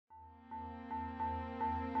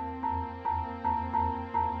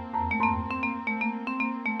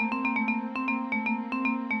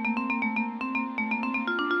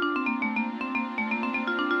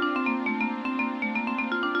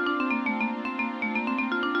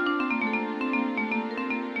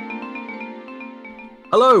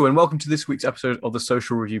Hello and welcome to this week's episode of the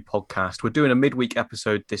Social Review podcast. We're doing a midweek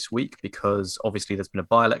episode this week because obviously there's been a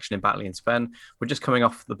by-election in Batley and Spen. We're just coming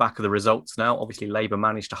off the back of the results now. Obviously Labour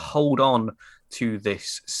managed to hold on to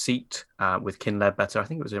this seat with Kin Ledbetter. I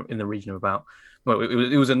think it was in the region of about... Well,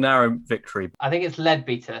 it was a narrow victory. I think it's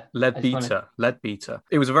Leadbeater. Leadbeater.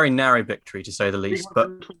 It was a very narrow victory, to say the least.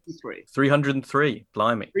 323. 303.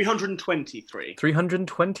 Blimey. 323.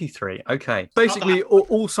 323. Okay. Basically,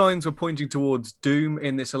 all signs were pointing towards doom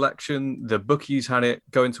in this election. The bookies had it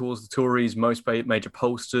going towards the Tories. Most major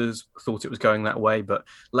pollsters thought it was going that way, but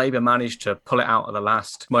Labour managed to pull it out at the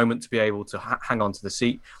last moment to be able to hang on to the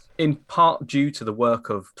seat, in part due to the work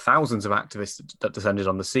of thousands of activists that descended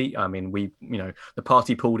on the seat. I mean, the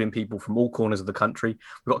party pulled in people from all corners of the country.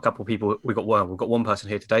 We've got a couple of people. We've got one person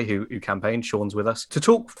here today who campaigned. Sean's with us to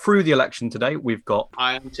talk through the election today. We've got...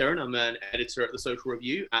 I am Tyrone. I'm an editor at the Social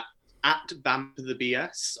Review at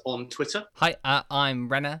BAMPTheBS on Twitter. Hi, I'm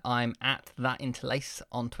Renner. I'm at That Interlace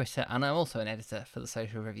on Twitter, and I'm also an editor for the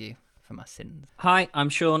Social Review. For my sins. Hi, I'm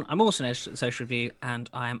Sean. I'm also an editor at the Social Review, and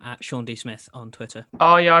I am at Sean D. Smith on Twitter.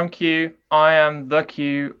 Hi, I'm Q. I am the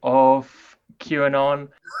Q of QAnon.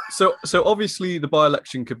 So obviously the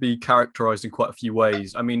by-election could be characterised in quite a few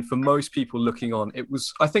ways. I mean, for most people looking on, it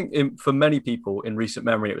was, I think for many people in recent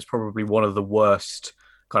memory, it was probably one of the worst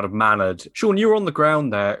kind of mannered. Sean, you were on the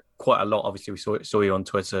ground there quite a lot. Obviously, we saw you on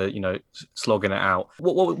Twitter, slogging it out.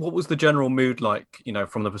 What was the general mood like,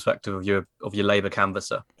 from the perspective of your Labour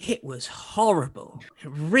canvasser? It was horrible. It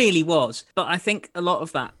really was. But I think a lot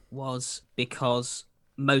of that was because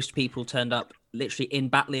most people turned up literally in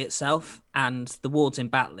Batley itself, and the wards in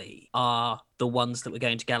Batley are the ones that were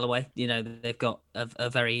going to Galloway. They've got a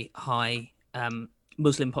very high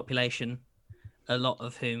Muslim population, a lot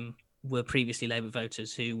of whom were previously Labour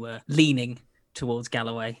voters who were leaning towards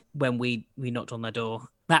Galloway when we knocked on their door.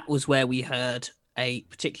 That was where we heard a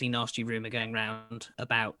particularly nasty rumour going round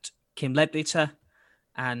about Kim Ledbetter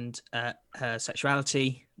and her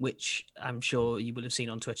sexuality, which I'm sure you will have seen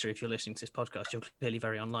on Twitter if you're listening to this podcast. You're clearly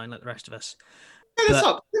very online like the rest of us.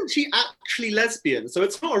 Isn't she actually lesbian? So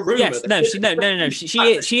it's not a rumour. Yes, no.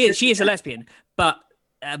 She is a lesbian, but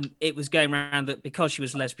it was going around that because she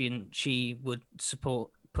was a lesbian, she would support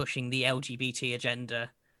pushing the LGBT agenda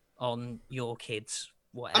on your kids.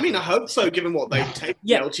 Whatever. I mean, I hope so, given what they've taken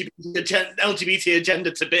the LGBT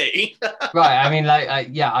agenda to be. Right. I mean,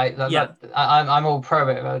 I'm all pro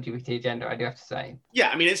bit of LGBT agenda, I do have to say. Yeah,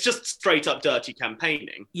 I mean, it's just straight up dirty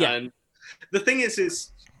campaigning. Yeah. And the thing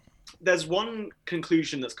is there's one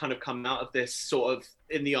conclusion that's kind of come out of this sort of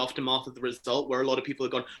in the aftermath of the result, where a lot of people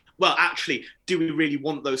have gone, well, actually, do we really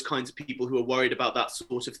want those kinds of people who are worried about that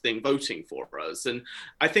sort of thing voting for us? And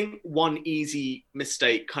I think one easy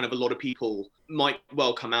mistake kind of a lot of people might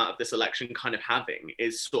well come out of this election kind of having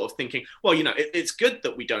is sort of thinking, well, it's good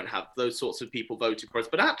that we don't have those sorts of people voting for us.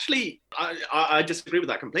 But actually, I disagree with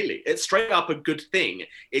that completely. It's straight up a good thing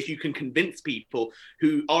if you can convince people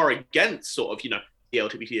who are against sort of, the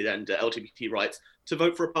LGBT agenda, LGBT rights, to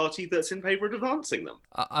vote for a party that's in favour of advancing them.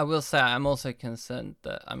 I will say I'm also concerned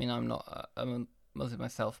that, I'm a Muslim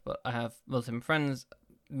myself, but I have Muslim friends,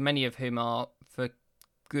 many of whom are, for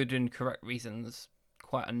good and correct reasons,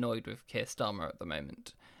 quite annoyed with Keir Starmer at the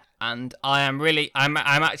moment. And I'm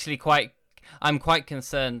quite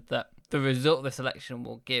concerned that the result of this election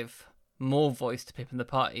will give more voice to people in the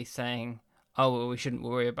party saying, oh, well, we shouldn't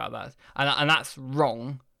worry about that. And that's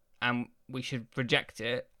wrong, and we should reject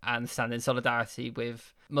it and stand in solidarity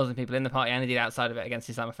with Muslim people in the party and indeed outside of it against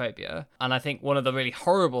Islamophobia. And I think one of the really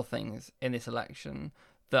horrible things in this election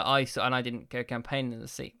that I saw, and I didn't go campaigning in the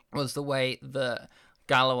seat, was the way that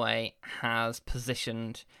Galloway has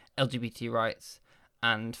positioned LGBT rights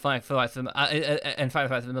and fight for the rights of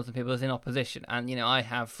the Muslim people as in opposition. And, I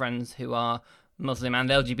have friends who are Muslim and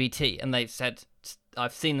LGBT, and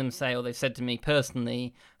I've seen them say, or they've said to me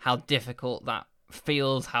personally, how difficult that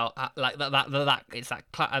feels, how like that it's that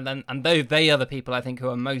and they are the people I think who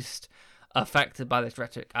are most affected by this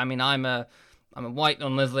rhetoric. I mean, I'm a white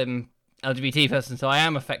non-Muslim LGBT person, so I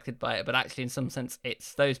am affected by it, but actually in some sense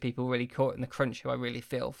it's those people really caught in the crunch who I really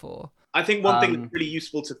feel for. I think one thing that's really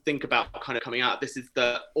useful to think about kind of coming out of this is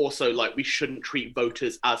that also, we shouldn't treat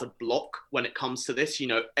voters as a block when it comes to this.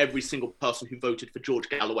 Every single person who voted for George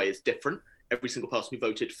Galloway is different. Every single person who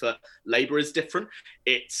voted for Labour is different.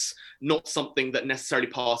 It's not something that necessarily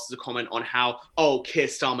passes a comment on how, Keir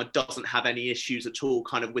Starmer doesn't have any issues at all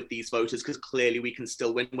kind of with these voters because clearly we can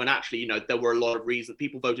still win, when actually, there were a lot of reasons.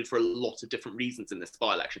 People voted for a lot of different reasons in this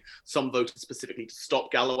by-election. Some voted specifically to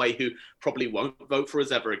stop Galloway, who probably won't vote for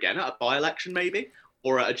us ever again at a by-election maybe.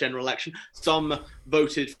 or at a general election. Some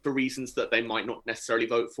voted for reasons that they might not necessarily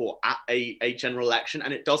vote for at a general election.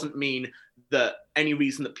 And it doesn't mean that any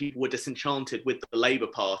reason that people were disenchanted with the Labour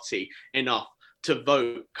Party enough to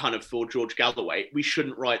vote kind of for George Galloway, we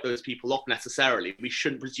shouldn't write those people off necessarily. We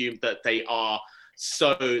shouldn't presume that they are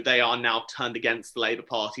now turned against the Labour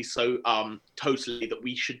Party so totally that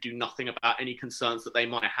we should do nothing about any concerns that they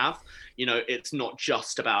might have. You know, it's not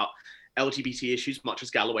just about LGBT issues, much as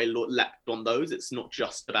Galloway leapt on those. It's not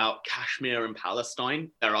just about Kashmir and Palestine.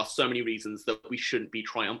 There are so many reasons that we shouldn't be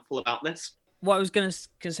triumphal about this. What I was going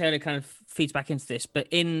to say, it kind of feeds back into this, but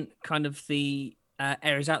in kind of the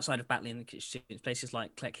areas outside of Batley and the constituents, places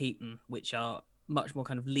like Cleckheaton, which are much more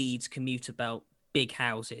kind of Leeds commuter belt, big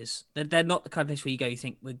houses. They're not the kind of place where you go, you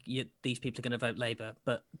think these people are going to vote Labour,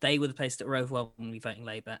 but they were the place that were overwhelmingly voting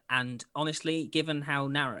Labour. And honestly, given how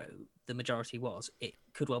narrow the majority was, it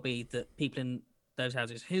could well be that people in those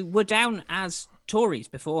houses who were down as Tories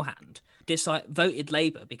beforehand voted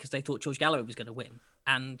Labour because they thought George Galloway was going to win.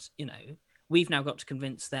 And, you know, we've now got to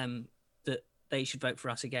convince them that they should vote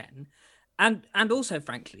for us again. And also,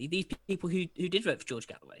 frankly, these people who did vote for George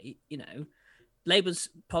Galloway, you know, Labour's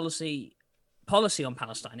policy on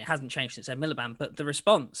Palestine, it hasn't changed since Ed Miliband, but the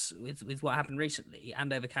response with what happened recently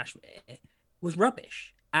and over Kashmir was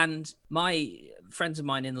rubbish. And my friends of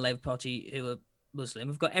mine in the Labour Party who are Muslim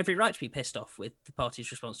have got every right to be pissed off with the party's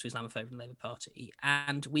response to Islamophobia in the Labour Party,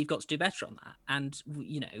 and we've got to do better on that. And,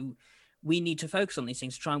 you know, we need to focus on these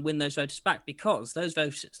things to try and win those voters back, because those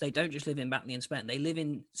voters, they don't just live in Batley and Spen. They live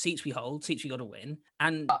in seats we hold, seats we got to win,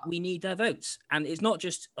 and we need their votes. And it's not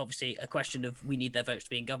just, obviously, a question of we need their votes to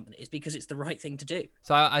be in government. It's because it's the right thing to do.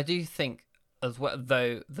 So I do think, as well,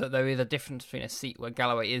 though, that there is a difference between a seat where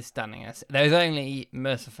Galloway is standing. There's only,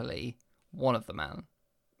 mercifully, one of the man.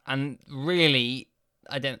 And really,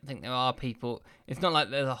 I don't think there are people. It's not like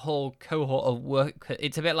there's a whole cohort of work.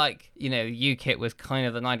 It's a bit like, you know, UKIP was kind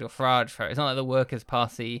of the Nigel Farage show. It's not like the Workers'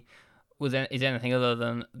 Party is anything other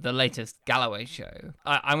than the latest Galloway show.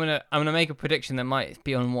 I'm gonna make a prediction that might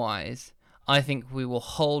be unwise. I think we will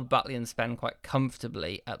hold Batley and Spen quite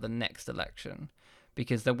comfortably at the next election,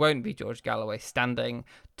 because there won't be George Galloway standing.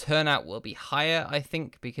 Turnout will be higher, I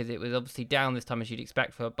think, because it was obviously down this time as you'd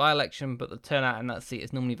expect for a by-election, but the turnout in that seat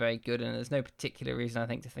is normally very good, and there's no particular reason, I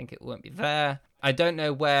think, to think it won't be there. I don't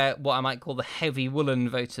know where what I might call the heavy woolen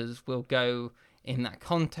voters will go in that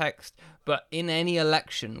context, but in any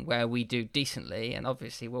election where we do decently, and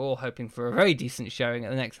obviously we're all hoping for a very decent showing at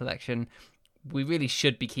the next election, we really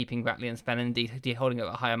should be keeping Batley and Spen and indeed holding it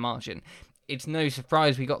at a higher margin. It's no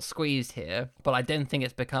surprise we got squeezed here, but I don't think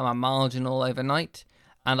it's become a marginal overnight.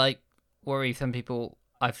 And I worry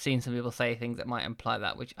I've seen some people say things that might imply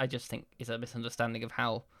that, which I just think is a misunderstanding of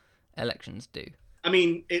how elections do. I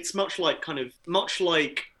mean, it's much like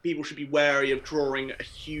people should be wary of drawing a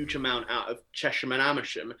huge amount out of Chesham and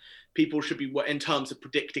Amersham. People should be, in terms of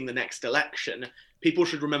predicting the next election, people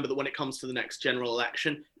should remember that when it comes to the next general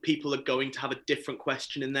election, people are going to have a different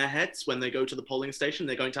question in their heads when they go to the polling station.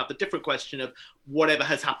 They're going to have the different question of whatever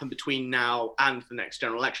has happened between now and the next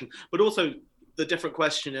general election, but also the different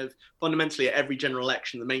question of, fundamentally, at every general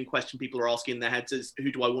election, the main question people are asking in their heads is,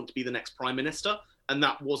 who do I want to be the next prime minister? And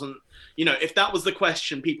that wasn't, you know, if that was the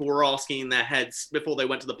question people were asking in their heads before they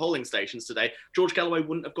went to the polling stations today, George Galloway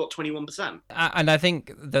wouldn't have got 21%. And I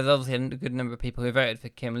think there's obviously a good number of people who voted for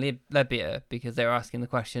Kim Leadbeater because they were asking the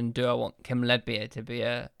question, do I want Kim Leadbeater to be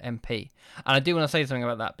a MP? And I do want to say something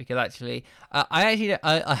about that, because actually,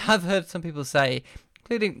 I have heard some people say,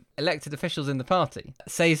 including elected officials in the party,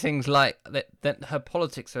 say things like that her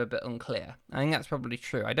politics are a bit unclear. I think that's probably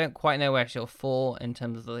true. I don't quite know where she'll fall in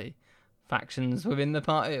terms of the factions within the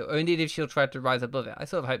party, or indeed if she'll try to rise above it. I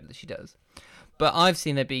sort of hope that she does. But I've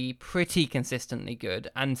seen her be pretty consistently good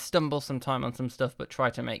and stumble some time on some stuff, but try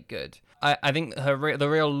to make good. I think the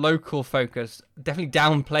real local focus, definitely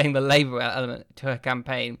downplaying the Labour element to her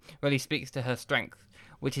campaign, really speaks to her strength,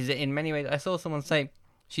 which is in many ways, I saw someone say,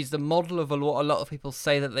 she's the model of what a lot of people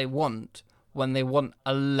say that they want when they want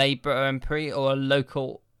a Labour MP or a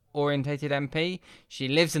local orientated MP. She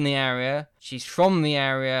lives in the area, she's from the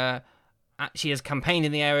area, she has campaigned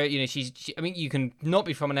in the area. You know, I mean, you can not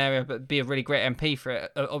be from an area but be a really great MP for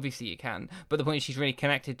it. Obviously, you can. But the point is, she's really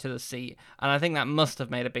connected to the seat, and I think that must have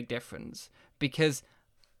made a big difference, because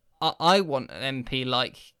I want an MP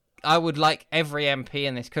I would like every MP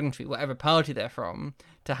in this country, whatever party they're from,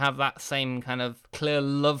 to have that same kind of clear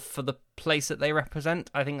love for the place that they represent.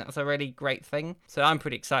 I think that's a really great thing. So I'm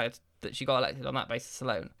pretty excited that she got elected on that basis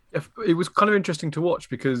alone. It was kind of interesting to watch,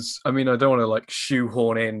 because I mean, I don't want to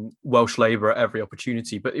shoehorn in Welsh Labour at every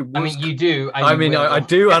opportunity, but it was. I mean, you do. I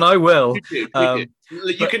do, and I will.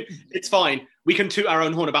 It's fine. We can toot our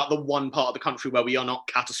own horn about the one part of the country where we are not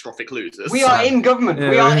catastrophic losers. We are in government.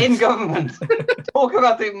 We are in government. Talk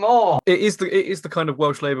about it more. It is the kind of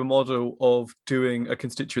Welsh Labour model of doing a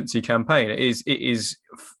constituency campaign. It is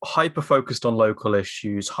hyper focused on local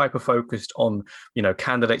issues, hyper focused on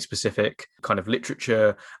candidate specific kind of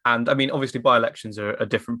literature. And I mean, obviously by-elections are a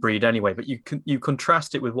different breed anyway, but you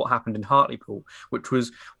contrast it with what happened in Hartlepool, which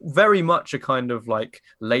was very much a kind of like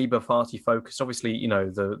Labour Party focus. Obviously,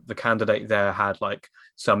 the candidate there had like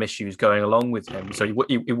some issues going along with him, so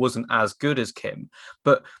it wasn't as good as Kim.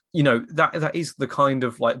 But that is the kind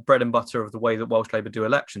of like bread and butter of the way that Welsh Labour do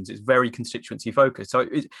elections. It's very constituency focused. So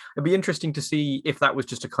it'd be interesting to see if that was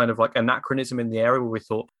just a kind of like anachronism in the area where we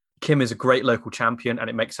thought Kim is a great local champion and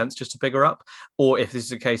it makes sense just to pick her up, or if this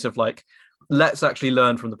is a case of like, let's actually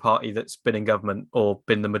learn from the party that's been in government or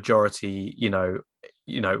been the majority,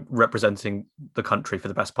 representing the country for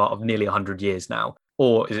the best part of nearly 100 years now.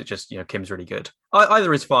 Or is it just, Kim's really good?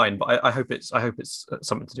 Either is fine, but I hope it's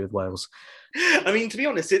something to do with Wales. I mean, to be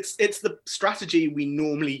honest, it's the strategy we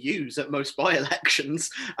normally use at most by-elections.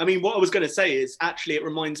 I mean, what I was going to say is actually it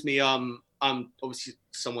reminds me. I'm obviously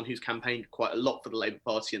someone who's campaigned quite a lot for the Labour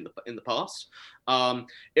Party in the past.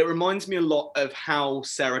 It reminds me a lot of how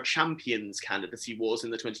Sarah Champion's candidacy was in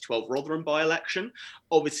the 2012 Rotherham by-election.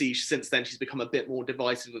 Obviously, since then she's become a bit more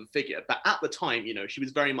divisive of a figure, but at the time, she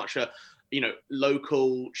was very much a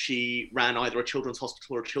local. She ran either a children's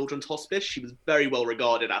hospital or a children's hospice. She was very well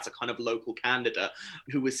regarded as a kind of local candidate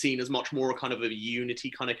who was seen as much more a kind of a unity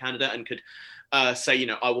kind of candidate and could say,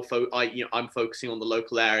 I'm focusing on the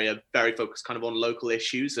local area, very focused kind of on local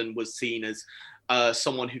issues, and was seen as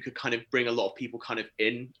someone who could kind of bring a lot of people kind of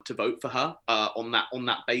in to vote for her on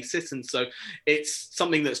that basis. And so it's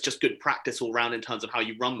something that's just good practice all round in terms of how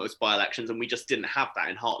you run most by-elections. And we just didn't have that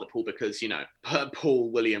in Hartlepool because, Paul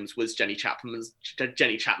Williams was Jenny Chapman's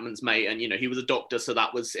mate. And, he was a doctor. So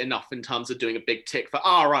that was enough in terms of doing a big tick for,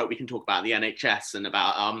 right, we can talk about the NHS and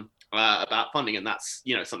about funding. And that's,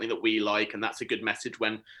 something that we like. And that's a good message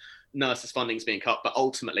when nurses' funding is being cut. But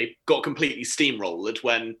ultimately got completely steamrolled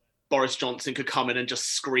when Boris Johnson could come in and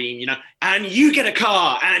just scream, and you get a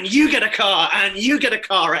car, and you get a car, and you get a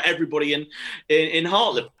car at everybody in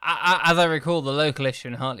Hartlepool. As I recall, the local issue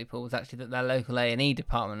in Hartlepool was actually that their local A&E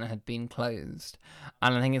department had been closed,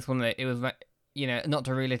 and I think it's it was not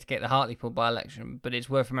to relitigate the Hartlepool by-election, but it's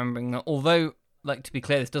worth remembering that although, to be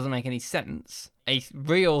clear, this doesn't make any sense, a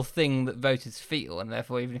real thing that voters feel, and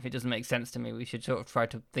therefore even if it doesn't make sense to me, we should sort of try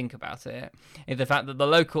to think about it, is the fact that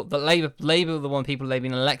Labour were the one people they've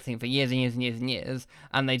been electing for years and years and years and years,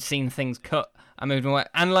 and they'd seen things cut and moved away.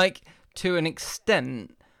 And to an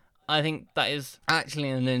extent, I think that is actually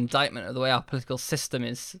an indictment of the way our political system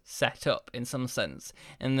is set up in some sense,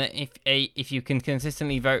 and that if you can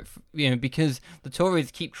consistently vote, because the Tories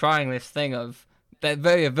keep trying this thing of, they're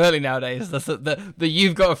very early nowadays, the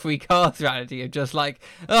you've got a free car strategy of just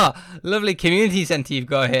lovely community centre you've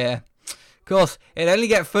got here. Of course, it'd only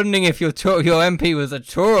get funding if your MP was a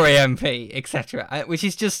Tory MP, etc., which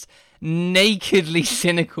is just nakedly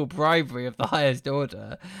cynical bribery of the highest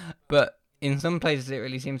order. But in some places it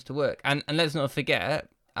really seems to work. And let's not forget,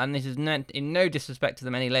 and this is in no disrespect to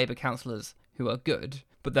the many Labour councillors who are good,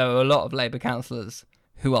 but there are a lot of Labour councillors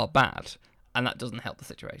who are bad, and that doesn't help the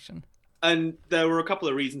situation. And there were a couple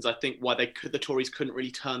of reasons, I think, why the Tories couldn't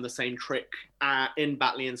really turn the same trick in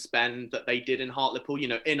Batley and Spen that they did in Hartlepool.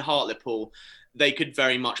 In Hartlepool, they could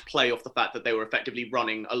very much play off the fact that they were effectively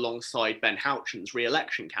running alongside Ben Houchen's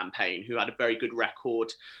re-election campaign, who had a very good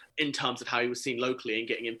record in terms of how he was seen locally and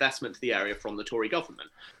getting investment to the area from the Tory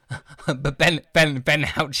government. But Ben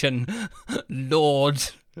Houchen, Lord,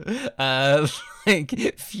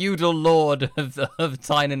 feudal lord of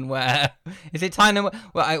Tyne and Ware. Is it Tyne and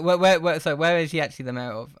Ware? Where is he actually the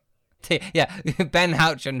mayor of? Ben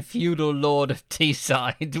Houchen, feudal lord of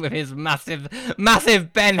Teesside, with his massive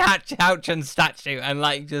Ben Houchen statue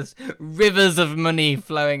and just rivers of money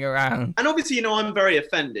flowing around. And obviously, I'm very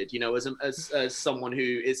offended, as someone who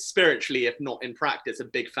is spiritually, if not in practice, a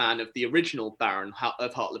big fan of the original Baron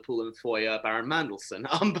of Hartlepool and Foy, Baron Mandelson.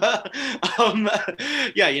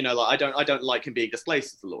 I don't like him being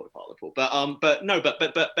displaced as the Lord of Hartlepool. But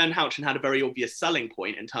Ben Houchen had a very obvious selling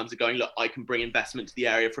point in terms of going, look, I can bring investment to the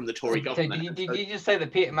area from the Tory government. So did you just say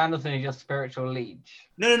that Peter Mandelson is your spiritual liege?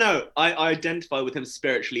 No. I identify with him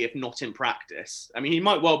spiritually, if not in practice. I mean, he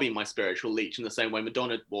might well be my spiritual leech in the same way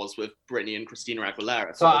Madonna was with Britney and Christina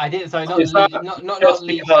Aguilera. So I did. So not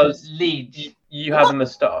leech. You had a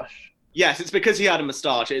moustache. Yes, it's because he had a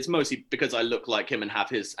moustache. It's mostly because I look like him and have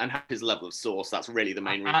his level of sauce. That's really the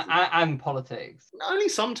main reason. And politics. Only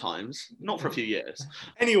sometimes, not for a few years.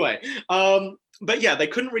 Anyway, but yeah, they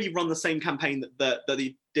couldn't really run the same campaign that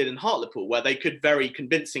they did in Hartlepool, where they could very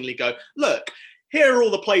convincingly go, look, here are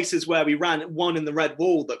all the places where we ran one in the Red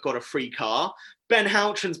Wall that got a free car. Ben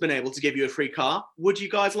Houchen's been able to give you a free car. Would you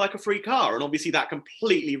guys like a free car? And obviously that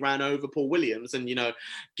completely ran over Paul Williams. And,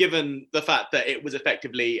 given the fact that it was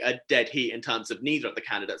effectively a dead heat in terms of neither of the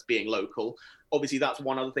candidates being local, obviously that's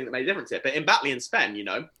one other thing that made a difference here. But in Batley and Spen,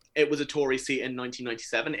 it was a Tory seat in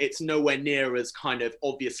 1997. It's nowhere near as kind of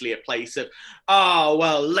obviously a place of,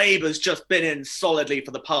 well, Labour's just been in solidly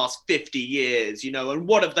for the past 50 years, and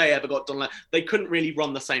what have they ever got done? They couldn't really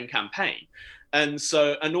run the same campaign. And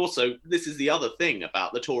also, this is the other thing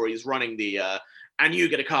about the Tories running the and you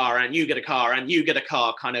get a car, and you get a car, and you get a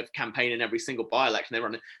car kind of campaign in every single by-election they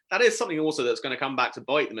run. That is something also that's going to come back to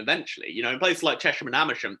bite them eventually. In places like Cheshire and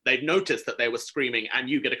Amersham, they've noticed that they were screaming, and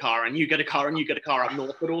you get a car, and you get a car, and you get a car up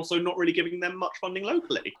north, but also not really giving them much funding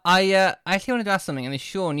locally. I actually wanted to ask something, and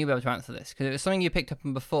Sean, you'll be able to answer this, because it was something you picked up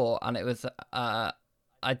on before, and it was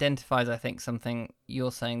identifies, I think, something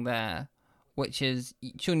you're saying there, which is,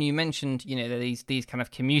 Sean, you mentioned, these kind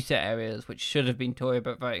of commuter areas which should have been Tory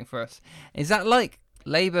but voting for us. Is that like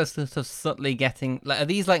Labour sort of subtly getting, are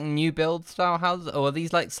these like new build style houses, or are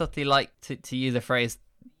these like subtly like, to use a phrase,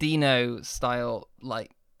 Dino style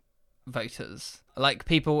like voters? Like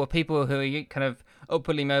people who are kind of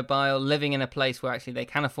upwardly mobile, living in a place where actually they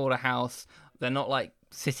can afford a house. They're not like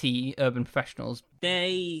city urban professionals.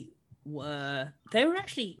 They were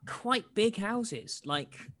actually quite big houses,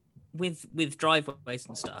 like with driveways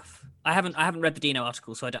and stuff. I haven't read the Dino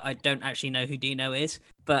article, so I don't actually know who Dino is.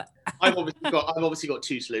 But I've obviously got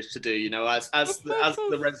tutelage to do, as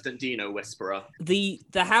the resident Dino whisperer. The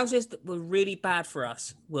houses that were really bad for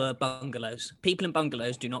us were bungalows. People in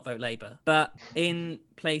bungalows do not vote Labour, but in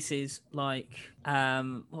places like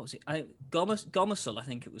what was it? Gomersall, I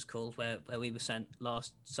think it was called, where we were sent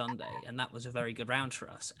last Sunday, and that was a very good round for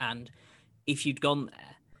us. And if you'd gone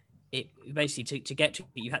there, it basically to get to it,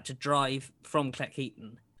 you had to drive from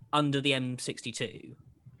Cleckheaton under the M62,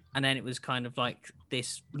 and then it was kind of like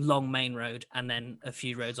this long main road and then a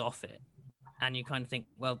few roads off it, and you kind of think,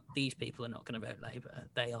 well, these people are not going to vote Labour.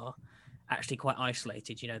 They are actually quite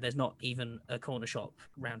isolated. There's not even a corner shop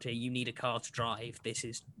around here. You need a car to drive. This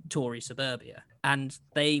is Tory suburbia, and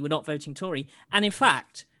they were not voting Tory. And in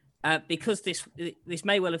fact, because this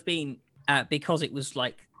may well have been because it was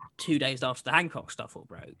like 2 days after the Hancock stuff all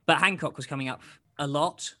broke. But Hancock was coming up a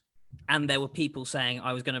lot, and there were people saying,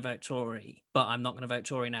 I was going to vote Tory, but I'm not going to vote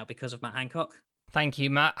Tory now because of Matt Hancock. Thank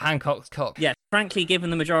you, Matt Hancock's cock. Yeah, frankly,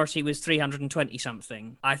 given the majority was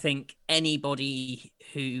 320-something, I think anybody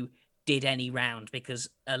who did any round, because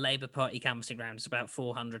a Labour Party canvassing round is about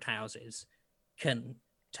 400 houses, can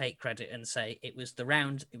take credit and say it was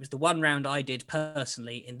the one round I did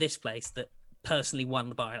personally in this place that personally won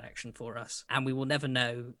the by-election for us, and we will never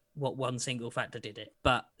know what one single factor did it.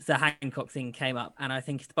 But the Hancock thing came up, and I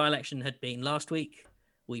think if the by-election had been last week,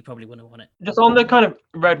 we probably wouldn't have won it. Just on the kind of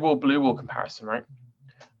red wall, blue wall comparison, right?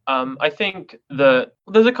 I think that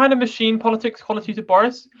there's a kind of machine politics quality to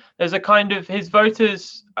Boris. There's a kind of, his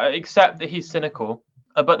voters accept that he's cynical,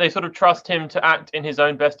 but they sort of trust him to act in his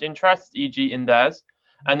own best interests, e.g. in theirs.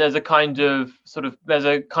 And there's a kind of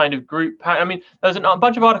group. I mean, there's a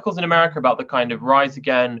bunch of articles in America about the kind of rise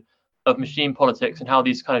again of machine politics and how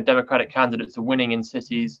these kind of Democratic candidates are winning in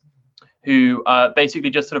cities who basically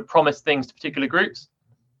just sort of promise things to particular groups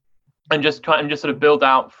and just sort of build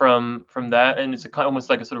out from there. And it's almost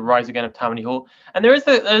like a sort of rise again of Tammany Hall. And there's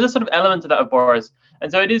a sort of element to that of Boris.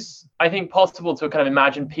 And so it is, I think, possible to kind of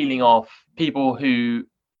imagine peeling off people who,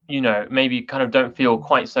 maybe kind of don't feel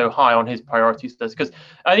quite so high on his priorities list. Because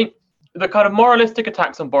I think the kind of moralistic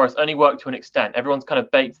attacks on Boris only work to an extent. Everyone's kind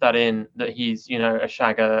of baked that in, that he's, a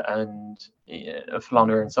shagger and a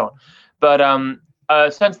philanderer and so on. But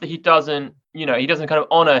a sense that he doesn't kind of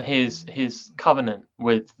honour his covenant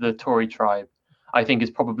with the Tory tribe, I think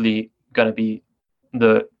is probably going to be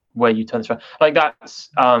the way you turn this around. Like that's,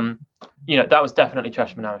 that was definitely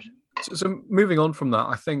Cheshire and Amersham. So moving on from that,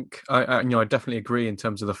 I think I definitely agree in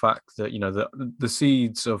terms of the fact that the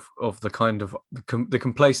seeds of the kind of the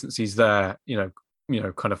complacencies there,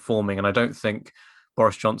 kind of forming, and I don't think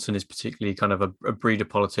Boris Johnson is particularly kind of a breed of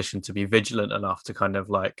politician to be vigilant enough to kind of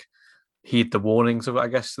like heed the warnings of, I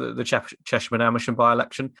guess, the Cheshire and Amersham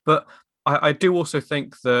by-election. But I do also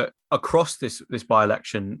think that across this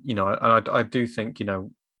by-election, I do think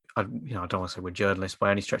I don't want to say we're journalists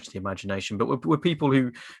by any stretch of the imagination, but we're people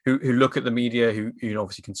who look at the media, who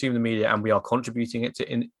obviously consume the media, and we are contributing it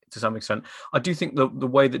to some extent. I do think the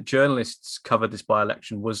way that journalists covered this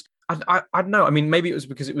by-election was, I don't know. I mean, maybe it was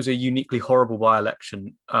because it was a uniquely horrible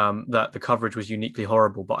by-election, that the coverage was uniquely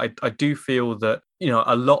horrible. But I do feel that,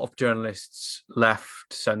 a lot of journalists,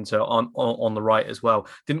 left, centre, on the right as well,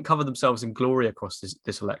 didn't cover themselves in glory across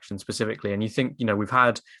this election specifically. And you think, we've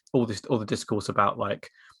had all the discourse about like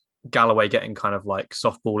Galloway getting kind of like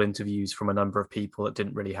softball interviews from a number of people that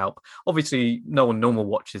didn't really help. Obviously, no one normal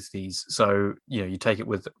watches these, so you take it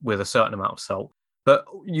with a certain amount of salt. But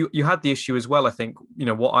you had the issue as well. I think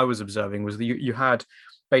what I was observing was that you had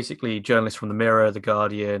basically journalists from the Mirror, the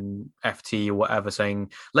Guardian, FT, or whatever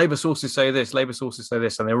saying Labour sources say this, Labour sources say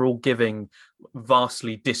this, and they were all giving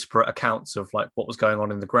vastly disparate accounts of like what was going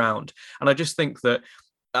on in the ground. And I just think that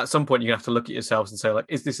at some point you have to look at yourselves and say, like,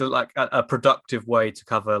 is this a productive way to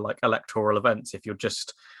cover like electoral events if you're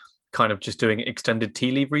just kind of just doing extended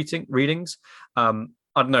tea leaf readings? I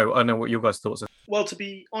don't know what your guys' thoughts are. Well, to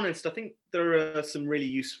be honest, I think there are some really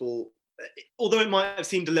useful, although it might have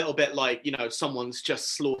seemed a little bit like, someone's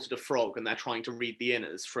just slaughtered a frog and they're trying to read the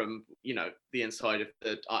inners from, the inside of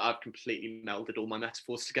the, I've completely melded all my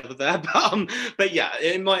metaphors together there. But yeah,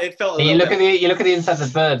 it felt you look at the inside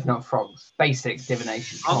of birds, not frogs. Basic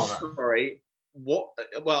divination. I'm sorry. What?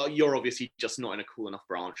 Well, you're obviously just not in a cool enough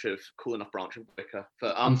branch of Wicca.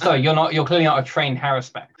 But I'm sorry, you're clearly not a trained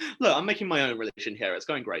Harrispeck. Look, I'm making my own religion here. It's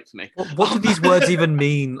going great for me. What do these words even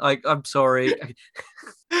mean? Like, I'm sorry.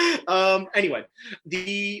 Anyway,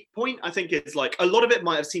 the point I think is like a lot of it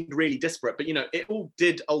might have seemed really disparate, but it all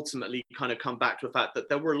did ultimately kind of come back to the fact that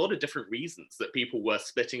there were a lot of different reasons that people were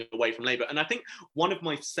splitting away from Labour. And I think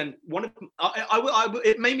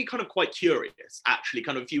it made me kind of quite curious, actually,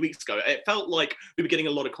 kind of a few weeks ago. It felt like we were getting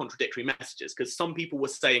a lot of contradictory messages because some people were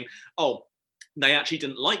saying, oh, they actually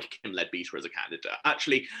didn't like Kim Leadbeater as a candidate.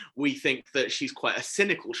 Actually, we think that she's quite a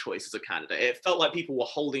cynical choice as a candidate. It felt like people were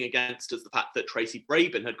holding against us the fact that Tracy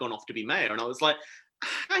Brabin had gone off to be mayor. And I was like,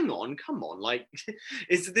 hang on, come on. Like,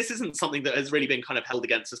 this isn't something that has really been kind of held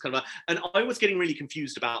against us. And I was getting really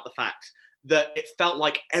confused about the fact that it felt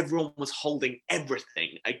like everyone was holding everything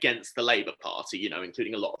against the Labour Party,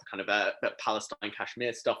 including a lot of the kind of Palestine,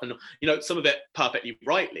 Kashmir stuff, and, some of it perfectly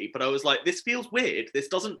rightly. But I was like, this feels weird. This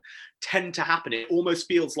doesn't tend to happen. It almost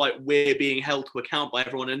feels like we're being held to account by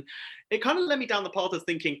everyone. And it kind of led me down the path of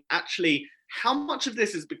thinking, actually, how much of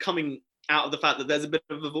this is becoming out of the fact that there's a bit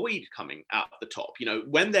of a void coming out of the top?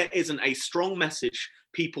 When there isn't a strong message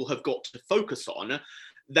people have got to focus on,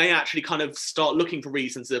 they actually kind of start looking for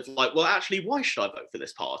reasons of like, well, actually, why should I vote for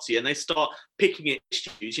this party? And they start picking at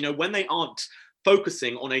issues, when they aren't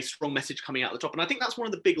focusing on a strong message coming out the top. And I think that's one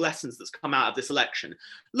of the big lessons that's come out of this election.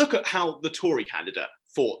 Look at how the Tory candidate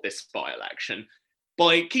fought this by-election.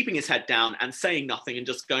 By keeping his head down and saying nothing and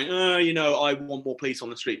just going, I want more police on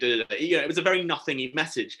the street. It was a very nothingy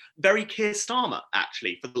message. Very Keir Starmer,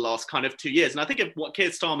 actually, for the last kind of 2 years. And I think if what Keir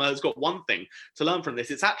Starmer has got one thing to learn from this,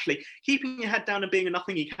 it's actually keeping your head down and being a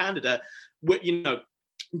nothingy candidate,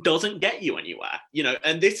 doesn't get you anywhere,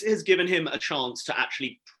 and this has given him a chance to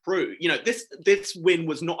actually prove, this win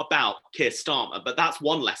was not about Keir Starmer, but that's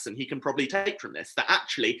one lesson he can probably take from this, that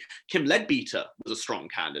actually Kim Leadbeater was a strong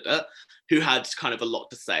candidate who had kind of a lot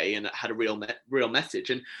to say and had a real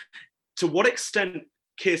message. And to what extent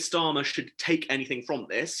Keir Starmer should take anything from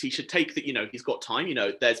this, he should take that, he's got time.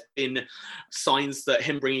 There's been signs that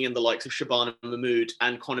him bringing in the likes of Shabana Mahmood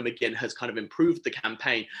and Conor McGinn has kind of improved the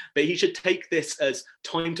campaign, but he should take this as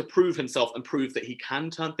time to prove himself and prove that he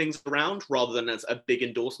can turn things around rather than as a big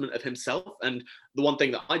endorsement of himself. And the one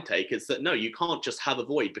thing that I'd take is that, no, you can't just have a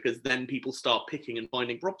void because then people start picking and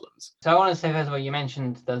finding problems. So I want to say, first of all, you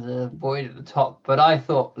mentioned there's a void at the top, but I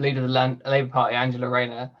thought leader of the Labour Party, Angela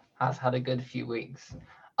Rayner, has had a good few weeks.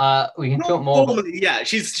 We can talk more. Formally, yeah,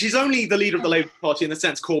 she's only the leader of the Labour Party in the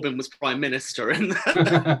sense Corbyn was Prime Minister.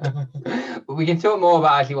 We can talk more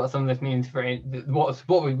about actually what some of this means for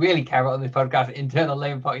what we really care about on this podcast, internal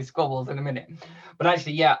Labour Party squabbles, in a minute. But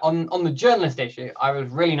actually, yeah, on the journalist issue, I was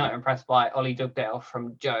really not impressed by Ollie Dugdale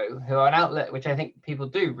from Joe, who are an outlet which I think people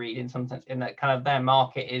do read in some sense, in that kind of their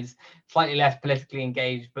market is slightly less politically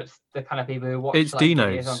engaged, but the kind of people who watch. It's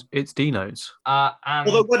Dino's. It's Dino's.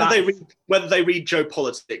 Although whether they read Joe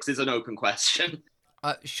Politics is an open question.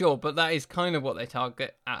 Sure, but that is kind of what they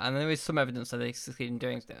target at, and there is some evidence that they succeed in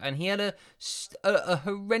doing so. And he had a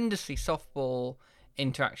horrendously softball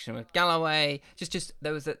interaction with Galloway.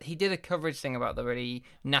 He did a coverage thing about the really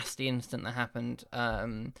nasty incident that happened.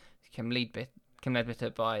 Kim Leadbeater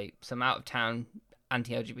by some out of town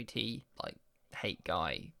anti-LGBT hate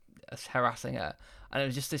guy harassing her, and it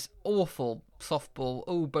was just this awful softball.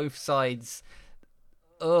 Oh, both sides.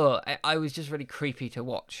 I was just really creepy to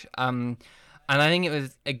watch. And And I think it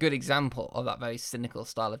was a good example of that very cynical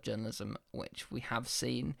style of journalism, which we have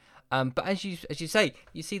seen. But as you say,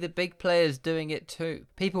 you see the big players doing it too.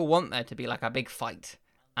 People want there to be like a big fight,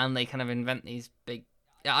 and they kind of invent these big.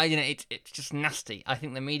 It's just nasty. I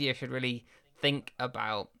think the media should really think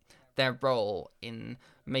about their role in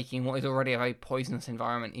making what is already a very poisonous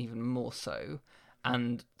environment even more so,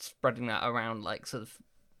 and spreading that around like sort of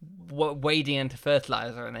wading into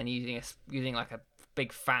fertilizer and then using like a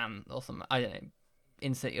big fan or something. I don't know.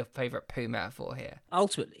 Insert your favourite poo metaphor here.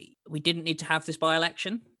 Ultimately, we didn't need to have this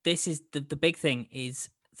by-election. This is the big thing, is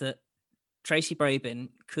that Tracy Brabin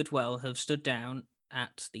could well have stood down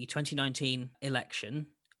at the 2019 election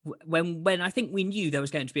when I think we knew there was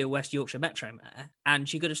going to be a West Yorkshire Metro Mayor, and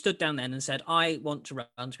she could have stood down then and said, I want to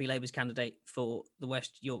run to be Labour's candidate for the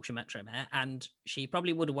West Yorkshire Metro Mayor, and she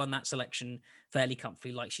probably would have won that selection fairly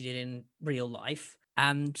comfortably like she did in real life.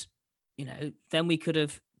 And, then we could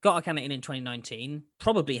have got a candidate in 2019,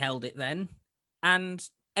 probably held it then, and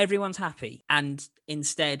everyone's happy. And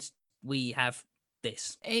instead, we have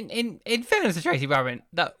this. In fairness to Tracy Brabin,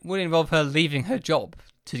 that would involve her leaving her job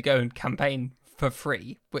to go and campaign for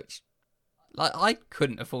free, which I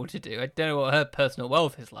couldn't afford to do. I don't know what her personal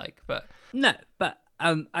wealth is like, but no. But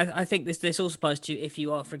I think this also applies to if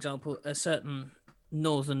you are, for example, a certain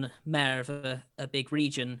northern mayor of a big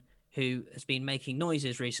region who has been making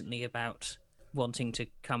noises recently about wanting to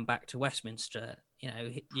come back to Westminster.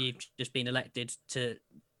 You've just been elected to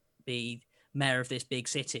be mayor of this big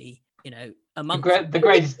city. A month. The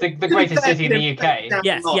greatest city in the UK.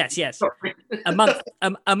 Yes.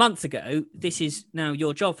 A month ago, this is now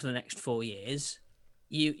your job for the next 4 years.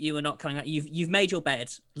 You are not coming out. You've made your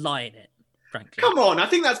bed. Lie in it. Frankly, come on. I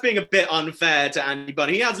think that's being a bit unfair to Andy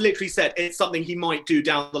Burnham. He has literally said it's something he might do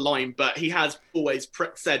down the line, but he has always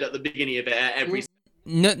said at the beginning of it every.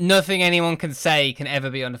 Nothing anyone can say can ever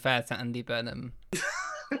be unfair to Andy Burnham.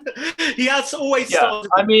 He has always. Yeah,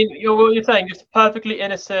 I mean, what you're saying, just perfectly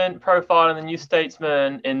innocent profile in the New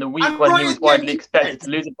Statesman in the week when he was widely expected to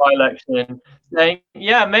lose a by-election, saying,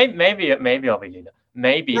 "Yeah, maybe I'll be leader.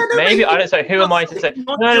 Maybe I don't say. Who am I to say?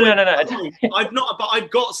 No. I've not, but I've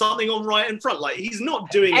got something on right in front. Like he's not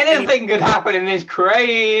doing anything. Could happen in this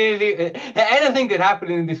crazy. Anything could happen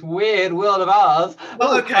in this weird world of ours.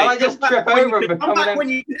 Well, okay, I just trip over and come back when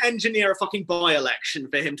you can engineer a fucking by-election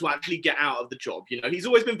for him to actually get out of the job. He's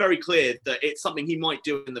always been very clear that it's something he might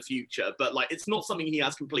do in the future, but like it's not something he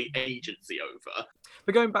has complete agency over.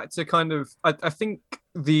 But going back to kind of, I think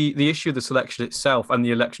the issue of the selection itself and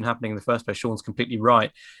the election happening in the first place, Sean's completely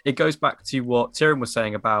right. It goes back to what Tyrion was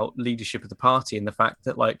saying about leadership of the party and the fact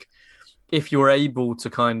that, like, if you're able to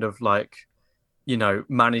kind of like,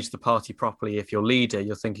 manage the party properly, if you're leader,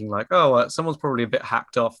 you're thinking like, someone's probably a bit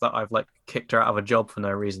hacked off that I've like kicked her out of a job for no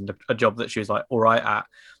reason, a job that she was like all right at.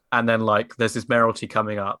 And then like there's this mayoralty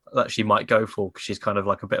coming up that she might go for because she's kind of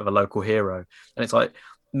like a bit of a local hero. And it's like,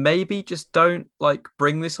 maybe just don't like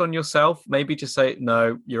bring this on yourself. Maybe just say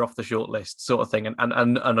no, you're off the short list, sort of thing, and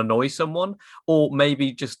annoy someone, or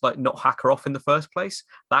maybe just like not hack her off in the first place.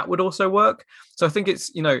 That would also work. So I think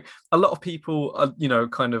it's a lot of people are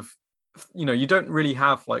kind of you don't really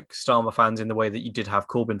have like Starmer fans in the way that you did have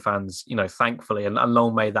Corbyn fans, thankfully, and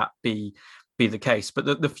long may that be the case.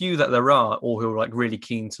 But the few that there are, or who are like really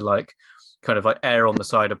keen to like kind of like err on the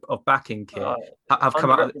side of backing Keir, have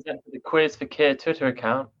come out. The quiz for Keir Twitter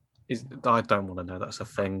account. I don't want to know that's a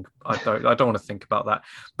thing. I don't want to think about that.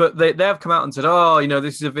 But they have come out and said,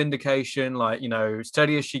 this is a vindication. Like,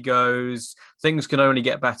 steady as she goes, things can only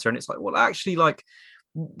get better. And it's like, well, actually, like,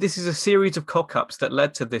 this is a series of cock-ups that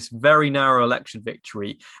led to this very narrow election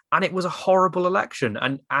victory, and it was a horrible election.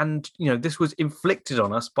 And this was inflicted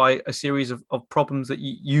on us by a series of problems that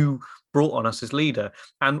you brought on us as leader.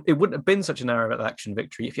 And it wouldn't have been such a narrow election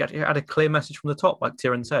victory if you had a clear message from the top, like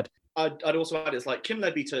Tyrion said. I'd also add, it's like Kim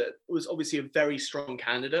Leadbeater was obviously a very strong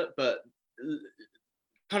candidate, but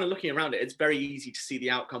kind of looking around it, it's very easy to see the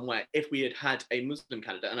outcome where if we had a Muslim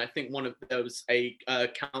candidate, and I think there was a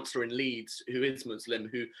councillor in Leeds who is Muslim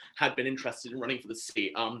who had been interested in running for the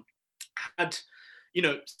seat, had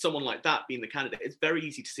someone like that being the candidate, it's very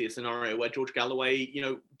easy to see a scenario where George Galloway,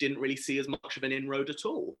 didn't really see as much of an inroad at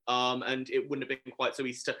all. And it wouldn't have been quite so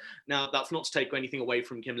easy to. Now, that's not to take anything away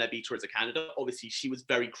from Kim Leadbeater as a candidate. Obviously, she was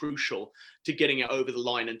very crucial to getting it over the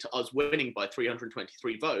line and to us winning by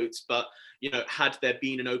 323 votes. But, had there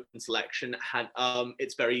been an open selection,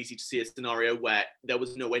 it's very easy to see a scenario where there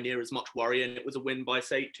was nowhere near as much worry and it was a win by,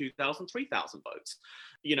 say, 2,000, 3,000 votes.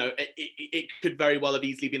 It could very well have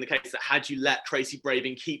easily been the case that had you let Tracy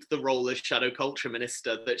Brabin keep the role as Shadow Culture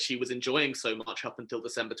Minister that she was enjoying so much up until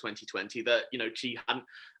December 2020, that, she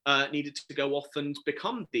hadn't needed to go off and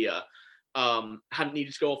become the hadn't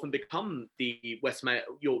needed to go off and become the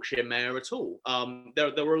Yorkshire mayor at all.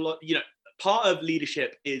 There were a lot, part of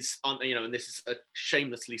leadership is, and this is a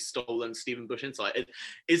shamelessly stolen Stephen Bush insight,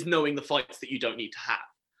 is knowing the fights that you don't need to have.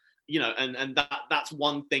 And that's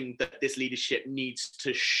one thing that this leadership needs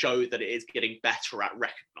to show that it is getting better at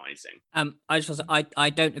recognizing. I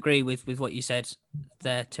don't agree with what you said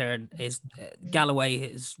there, Tyrone. Galloway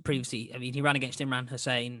has previously, he ran against Imran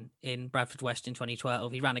Hussain in Bradford West in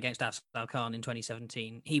 2012. He ran against Afzal Khan in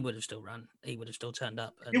 2017. He would have still run. He would have still turned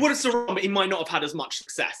up. He would have still run, but he might not have had as much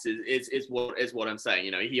success. Is what I'm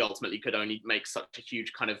saying. He ultimately could only make such a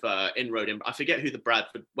huge kind of inroad in. I forget who the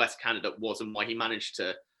Bradford West candidate was and why he managed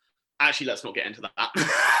to. Actually, let's not get into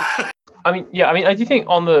that. I do think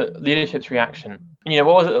on the leadership's reaction, what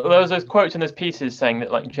was it? There was those quotes in those pieces saying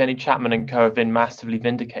that like Jenny Chapman and co have been massively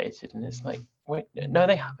vindicated, and it's like, wait, no,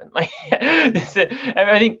 they haven't. Like,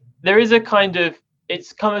 I think there is a kind of,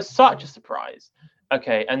 it's come as such a surprise.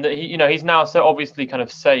 Okay, and that he's now so obviously kind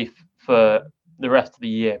of safe for the rest of the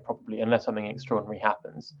year, probably, unless something extraordinary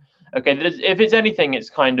happens. Okay, if it's anything, it's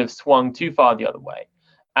kind of swung too far the other way,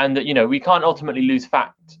 and that we can't ultimately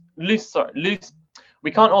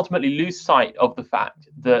we can't ultimately lose sight of the fact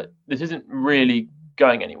that this isn't really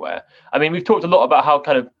going anywhere. I mean, we've talked a lot about how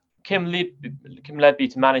kind of Kim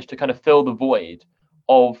Ledbeater managed to kind of fill the void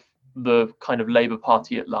of the kind of Labour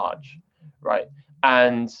Party at large, right?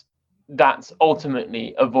 And that's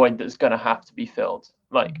ultimately a void that's going to have to be filled.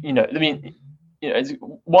 Like, it's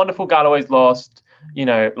wonderful Galloway's lost,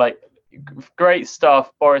 great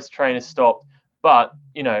stuff, Boris Train is stopped, but,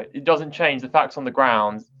 it doesn't change the facts on the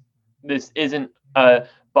ground. This isn't a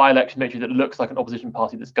by-election victory that looks like an opposition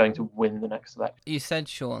party that's going to win the next election. You said,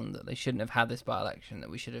 Sean, that they shouldn't have had this by-election, that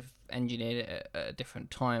we should have engineered it at a different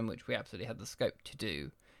time, which we absolutely had the scope to do.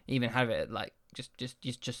 Even have it like just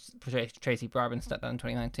Tracy Brabin step down in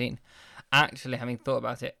 2019. Actually, having thought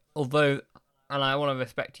about it, although, and I want to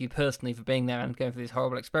respect you personally for being there and going through this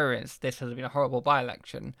horrible experience, this has been a horrible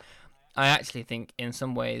by-election. I actually think in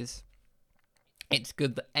some ways it's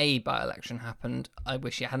good that a by-election happened. I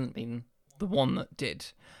wish it hadn't been the one that did.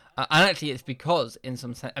 And actually it's because in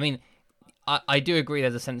some sense, I do agree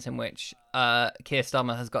there's a sense in which Keir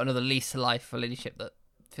Starmer has got another lease to life for leadership that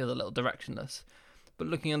feels a little directionless. But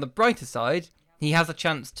looking on the brighter side, he has a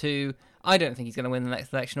chance to, I don't think he's going to win the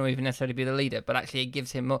next election or even necessarily be the leader, but actually it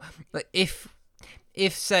gives him more. But if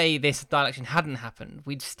say this by-election hadn't happened,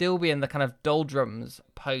 we'd still be in the kind of doldrums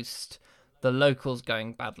post the locals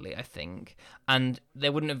going badly, I think, and they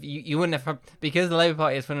wouldn't have. You wouldn't have, because the Labour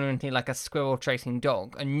Party is fundamentally like a squirrel chasing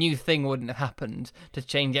dog. A new thing wouldn't have happened to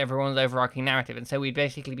change everyone's overarching narrative, and so we'd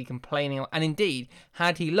basically be complaining. And indeed,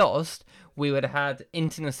 had he lost, we would have had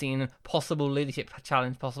intimacy and possible leadership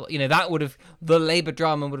challenge possible. That would have, the Labour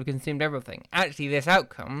drama would have consumed everything. Actually, this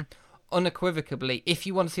outcome, unequivocally, if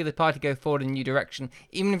you want to see the party go forward in a new direction,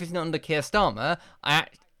 even if it's not under Keir Starmer, I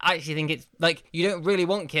actually think it's like you don't really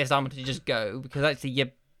want Keir Starmer to just go, because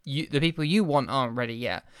actually the people you want aren't ready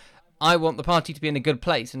yet. I want the party to be in a good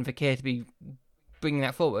place and for Keir to be bringing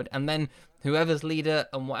that forward, and then whoever's leader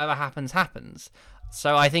and whatever happens.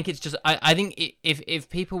 So I think it's just I think if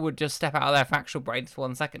people would just step out of their factual brains for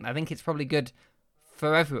 1 second, I think it's probably good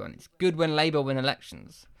for everyone. It's good when Labour win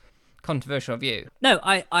elections. Controversial view. No,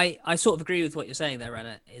 I sort of agree with what you're saying there,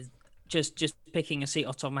 Renner. Is just picking a seat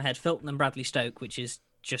off the top of my head, Filton and Bradley Stoke, which is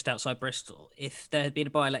just outside Bristol. If there had been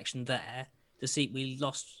a by-election there, the seat we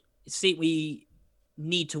lost, seat we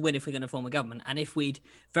need to win if we're going to form a government, and if we'd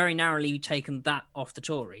very narrowly taken that off the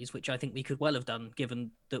Tories, which I think we could well have done,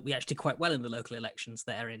 given that we actually did quite well in the local elections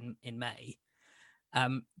there in May,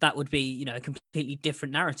 that would be a completely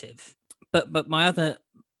different narrative. But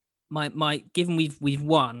my given we've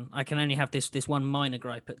won, I can only have this one minor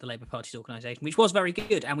gripe at the Labour Party's organisation, which was very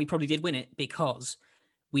good, and we probably did win it because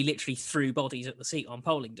we literally threw bodies at the seat on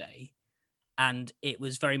polling day. And it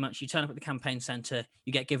was very much, you turn up at the campaign centre,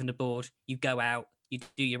 you get given a board, you go out, you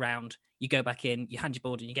do your round, you go back in, you hand your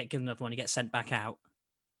board and you get given another one, you get sent back out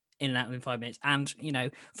in and out within 5 minutes. And,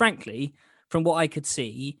 frankly, from what I could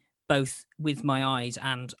see, both with my eyes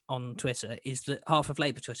and on Twitter, is that half of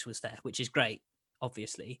Labour Twitter was there, which is great,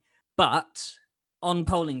 obviously. But on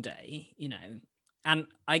polling day, and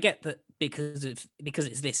I get that because it's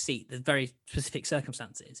this seat, there's very specific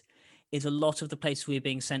circumstances, is a lot of the places we were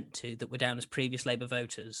being sent to that were down as previous Labour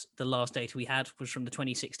voters. The last data we had was from the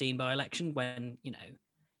 2016 by-election when,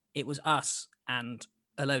 it was us and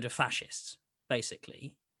a load of fascists,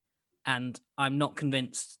 basically. And I'm not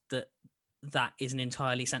convinced that that is an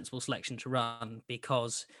entirely sensible selection to run,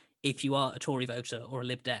 because if you are a Tory voter or a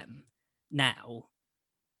Lib Dem now,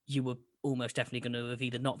 you were almost definitely going to have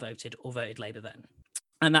either not voted or voted Labour then.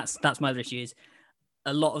 And that's my other issue is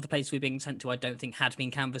a lot of the places we're being sent to, I don't think had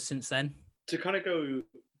been canvassed since then. To kind of go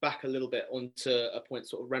back a little bit onto a point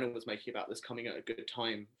sort of Renan was making about this coming at a good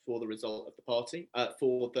time for the result of the party,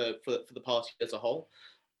 for the party as a whole.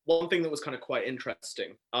 One thing that was kind of quite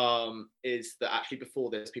interesting is that actually before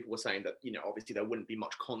this, people were saying that, obviously there wouldn't be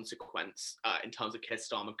much consequence in terms of Keir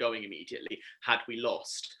Starmer going immediately had we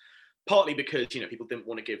lost. Partly because, people didn't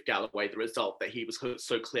want to give Galloway the result that he was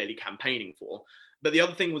so clearly campaigning for. But the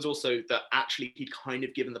other thing was also that actually he'd kind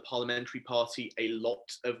of given the parliamentary party a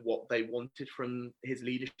lot of what they wanted from his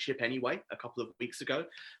leadership anyway, a couple of weeks ago,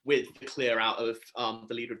 with the clear out of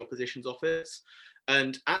the Leader of the Opposition's office.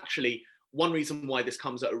 And actually, one reason why this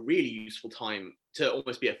comes at a really useful time to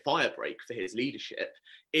almost be a firebreak for his leadership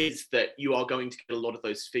is that you are going to get a lot of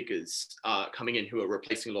those figures coming in who are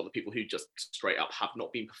replacing a lot of the people who just straight up have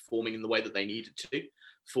not been performing in the way that they needed to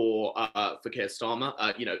for Keir Starmer.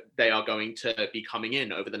 They are going to be coming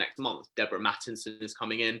in over the next month. Deborah Mattinson is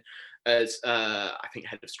coming in as I think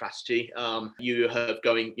head of strategy. You're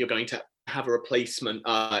going to have a replacement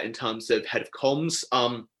in terms of head of comms,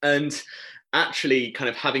 and actually kind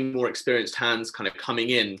of having more experienced hands kind of coming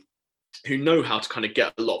in who know how to kind of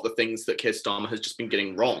get a lot of the things that Keir Starmer has just been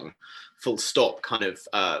getting wrong, full stop, kind of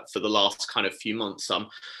for the last kind of few months.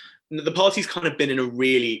 The party's kind of been in a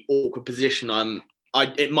really awkward position.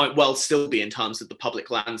 It might well still be in terms of the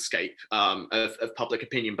public landscape of public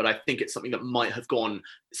opinion, but I think it's something that might have gone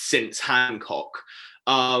since Hancock.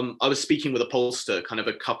 I was speaking with a pollster kind of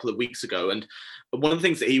a couple of weeks ago, and one of the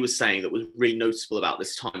things that he was saying that was really noticeable about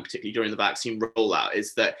this time, particularly during the vaccine rollout,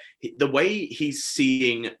 is that the way he's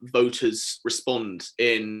seeing voters respond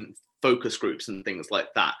in focus groups and things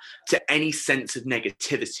like that to any sense of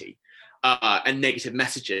negativity and negative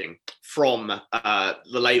messaging from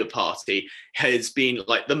the Labour Party has been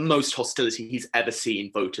like the most hostility he's ever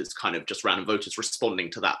seen voters, kind of just random voters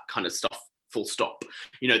responding to that kind of stuff. Full stop.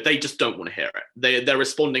 They just don't want to hear it. They're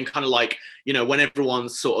responding kind of like, when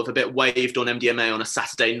everyone's sort of a bit waved on MDMA on a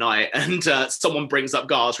Saturday night and someone brings up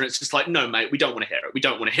Gaza and it's just like, no, mate, we don't want to hear it. We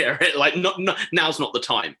don't want to hear it. Like, now's not the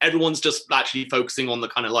time. Everyone's just actually focusing on the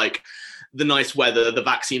kind of like the nice weather, the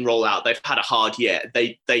vaccine rollout. They've had a hard year.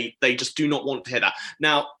 They just do not want to hear that.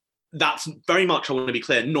 Now, that's very much, I want to be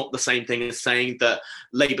clear, not the same thing as saying that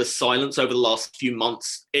Labour's silence over the last few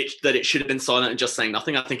months, that it should have been silent and just saying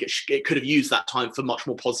nothing. I think it could have used that time for much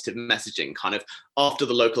more positive messaging. Kind of after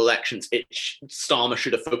the local elections, Starmer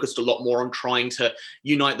should have focused a lot more on trying to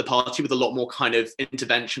unite the party with a lot more kind of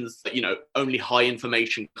interventions that, only high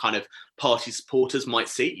information kind of party supporters might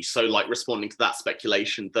see. So like responding to that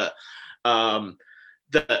speculation that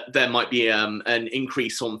that there might be an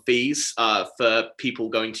increase on fees for people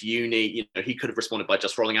going to uni. He could have responded by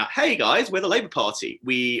just rolling out, "Hey guys, we're the Labour Party.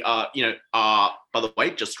 We are, by the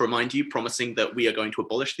way, just to remind you, promising that we are going to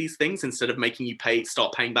abolish these things instead of making you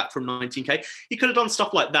start paying back from 19k." He could have done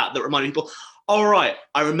stuff like that reminded people, all right,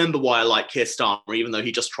 I remember why I like Keir Starmer, even though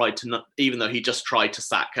he just tried to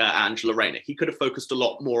sack Angela Rayner. He could have focused a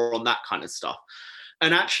lot more on that kind of stuff.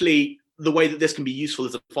 And actually, the way that this can be useful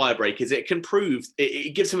as a firebreak is it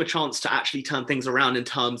gives him a chance to actually turn things around in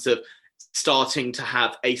terms of starting to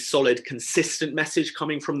have a solid, consistent message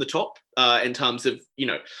coming from the top in terms of,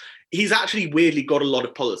 he's actually weirdly got a lot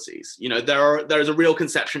of policies. There is a real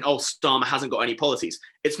conception, Starmer hasn't got any policies.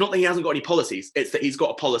 It's not that he hasn't got any policies. It's that he's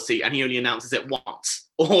got a policy and he only announces it once,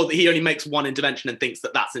 or that he only makes one intervention and thinks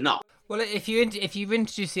that that's enough. Well, if you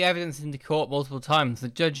introduce the evidence into court multiple times, the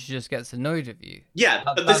judge just gets annoyed of you. Yeah,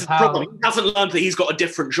 but this is the problem. He hasn't learned that he's got a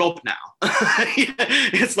different job now.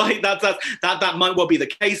 It's like that might well be the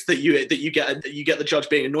case that you get the judge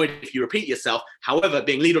being annoyed if you repeat yourself. However,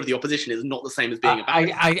 being leader of the opposition is not the same as being a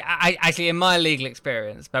bad I actually, in my legal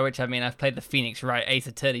experience, by which I mean I've played the Phoenix Wright Ace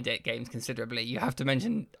Attorney games considerably, you have to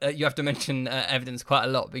mention evidence quite a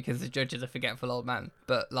lot because the judge is a forgetful old man.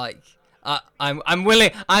 But like. I'm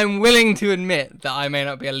willing to admit that I may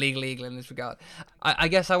not be a legal eagle in this regard. I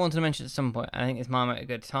guess I wanted to mention at some point, I think it's a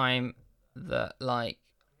good time, that like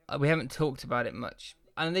we haven't talked about it much,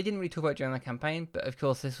 and they didn't really talk about it during the campaign, but of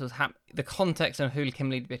course this was the context of who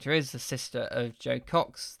Kim Leadbitter is, the sister of Jo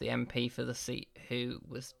Cox, the MP for the seat, who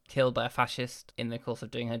was killed by a fascist in the course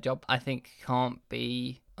of doing her job, I think can't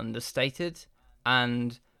be understated.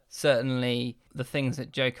 And certainly the things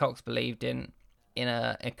that Jo Cox believed in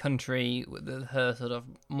a country with her sort of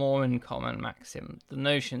more in common maxim, the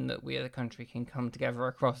notion that we as a country can come together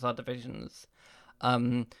across our divisions,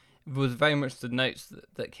 was very much the notes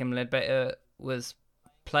that Kim Leadbitter was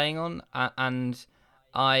playing on. And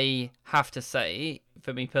I have to say,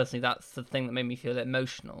 for me personally, that's the thing that made me feel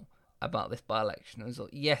emotional about this by-election.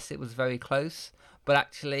 Yes, it was very close, but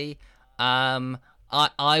actually,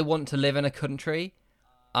 I want to live in a country,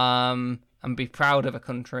 and be proud of a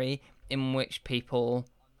country in which people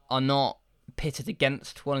are not pitted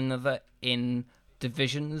against one another in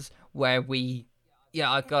divisions where we,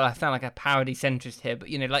 I sound like a parody centrist here, but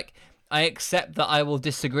like, I accept that I will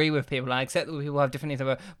disagree with people. I accept that people have different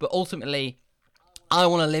things, but ultimately, I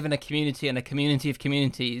want to live in a community and a community of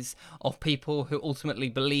communities of people who ultimately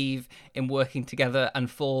believe in working together and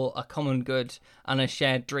for a common good and a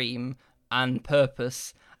shared dream and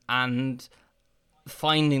purpose and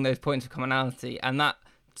finding those points of commonality. And that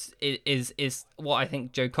is what I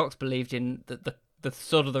think Jo Cox believed in, the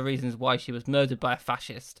sort of the reasons why she was murdered by a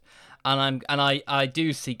fascist. And I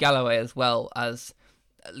do see Galloway as well as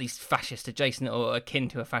at least fascist adjacent or akin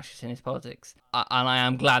to a fascist in his politics. And I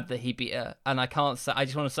am glad that he beat her. And I just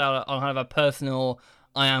want to say on kind of a personal,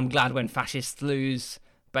 I am glad when fascists lose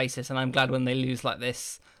basis, and I'm glad when they lose like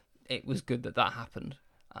this. It was good that happened.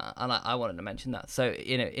 And I wanted to mention that. So,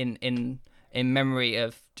 in memory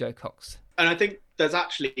of Jo Cox. And I think there's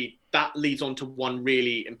actually, that leads on to one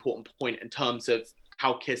really important point in terms of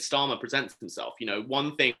how Keir Starmer presents himself.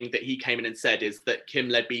 One thing that he came in and said is that Kim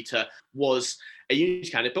Leadbeater was a unity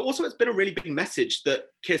candidate, but also it's been a really big message that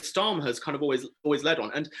Keir Starmer has kind of always led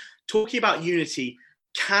on. And talking about unity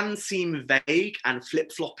can seem vague and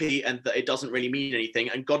flip-floppy and that it doesn't really mean anything.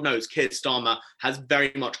 And God knows Keir Starmer has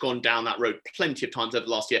very much gone down that road plenty of times over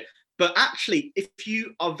the last year. But actually, if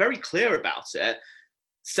you are very clear about it,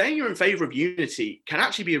 saying you're in favour of unity can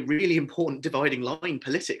actually be a really important dividing line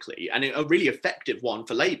politically, and a really effective one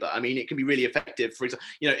for Labour. I mean, it can be really effective, for example,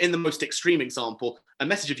 in the most extreme example, a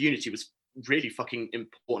message of unity was really fucking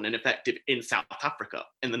important and effective in South Africa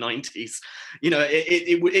in the 90s.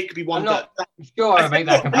 It could be one I'm not sure I make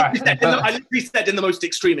that comparison. I literally said in the most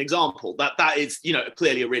extreme example that is,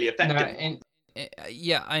 clearly a really effective.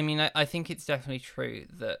 Yeah, I mean, I think it's definitely true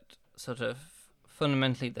that sort of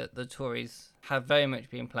fundamentally that the Tories have very much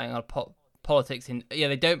been playing on politics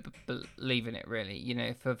they don't believe in it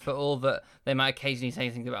really, for all that they might occasionally say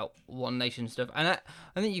things about one nation stuff. And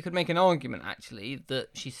I think you could make an argument actually that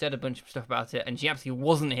she said a bunch of stuff about it and she absolutely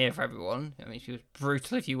wasn't here for everyone. I mean, she was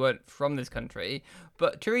brutal if you weren't from this country.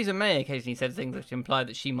 But Theresa May occasionally said things which implied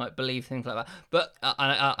that she might believe things like that. But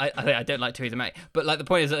I don't like Theresa May. But like the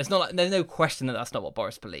point is that it's not like there's no question that that's not what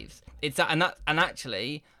Boris believes. It's that and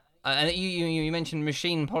actually. And you mentioned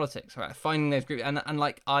machine politics, right? Finding those groups, and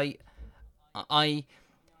like I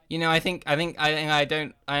think I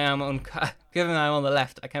am given I'm on the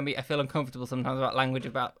left, I feel uncomfortable sometimes about language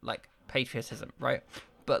about like patriotism, right?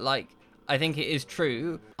 But like I think it is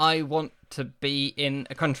true. I want to be in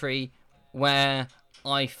a country where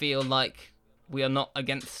I feel like we are not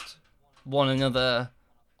against one another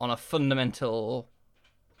on a fundamental,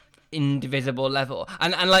 indivisible level,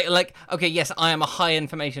 and like okay, yes, I am a high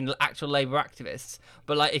information actual Labour activist,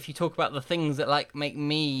 but like if you talk about the things that like make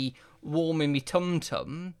me warm in me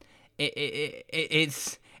tum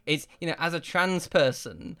it's as a trans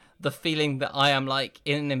person, the feeling that I am like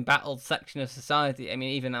in an embattled section of society. I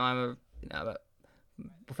mean, even though I'm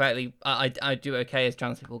fairly I do okay as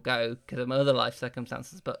trans people go because of my other life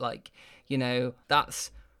circumstances, but like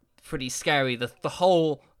that's pretty scary. The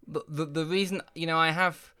whole the reason I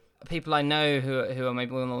have people I know who are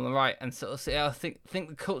maybe on the right and sort of say, I think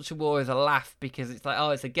the culture war is a laugh because it's like,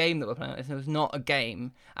 oh, it's a game that we're playing. It's not a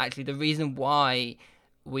game. Actually, the reason why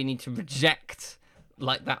we need to reject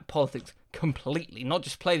like that politics completely, not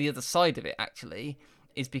just play the other side of it, actually,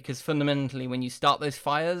 is because fundamentally when you start those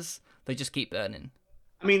fires, they just keep burning.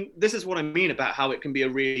 I mean, this is what I mean about how it can be a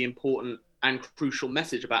really important and crucial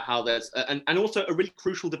message about how there's and also a really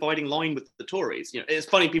crucial dividing line with the Tories. It's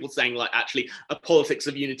funny people saying like actually a politics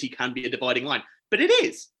of unity can be a dividing line, but it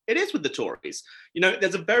is with the Tories.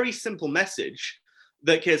 There's a very simple message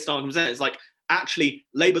that Keir Starmer comes in. It's like actually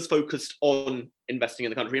Labour's focused on investing in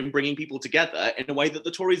the country and bringing people together in a way that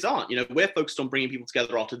the Tories aren't. We're focused on bringing people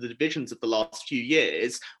together after the divisions of the last few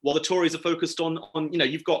years, while the Tories are focused on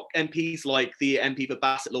you've got MPs like the MP for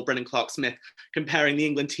Bassett, Lord Brennan Clark-Smith, comparing the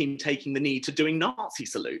England team taking the knee to doing Nazi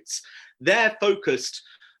salutes. They're focused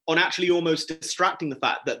on actually almost distracting the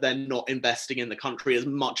fact that they're not investing in the country as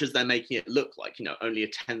much as they're making it look like, only a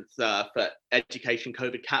tenth for education,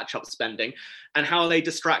 COVID catch-up spending. And how are they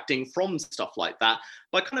distracting from stuff like that?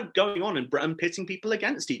 By kind of going on and pitting people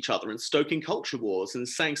against each other and stoking culture wars and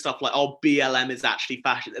saying stuff like, oh, BLM is actually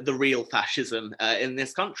the real fascism in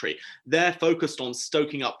this country. They're focused on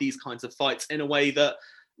stoking up these kinds of fights in a way that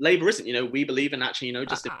Labour isn't. We believe in actually,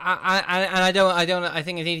 just. I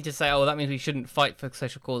think it's easy to say, oh, that means we shouldn't fight for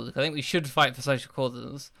social causes. I think we should fight for social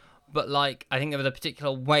causes, but like I think there was a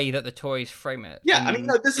particular way that the Tories frame it. Yeah, I mean,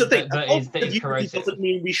 no, this is the thing. that is corrosive. Doesn't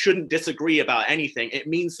mean we shouldn't disagree about anything. It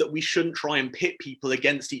means that we shouldn't try and pit people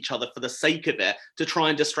against each other for the sake of it to try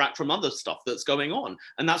and distract from other stuff that's going on.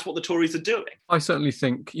 And that's what the Tories are doing. I certainly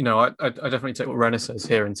think, I definitely take what Renner says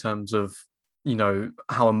here in terms of,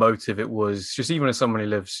 how emotive it was, just even as someone who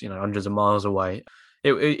lives, hundreds of miles away.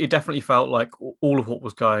 It definitely felt like all of what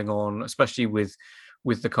was going on, especially with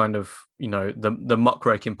the kind of the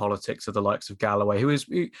muckraking politics of the likes of Galloway,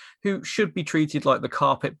 who should be treated like the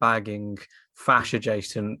carpet bagging,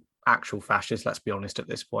 fascist-adjacent, actual fascist. Let's be honest at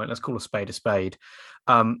this point. Let's call a spade,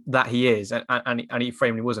 that he is, and he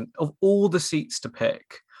frankly wasn't. Of all the seats to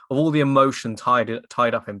pick, of all the emotion tied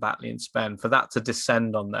up in Batley and Spen, for that to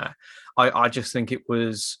descend on there, I just think it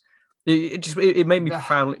was. It made me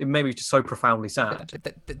profoundly. It made me just so profoundly sad.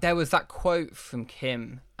 There was that quote from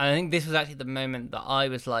Kim, and I think this was actually the moment that I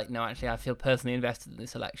was like, no, actually, I feel personally invested in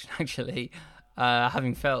this election. Actually,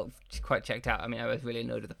 having felt quite checked out. I mean, I was really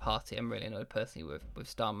annoyed with the party. I'm really annoyed personally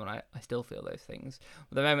with Starmer, and I still feel those things.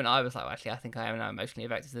 But the moment I was like, well, actually, I think I am now emotionally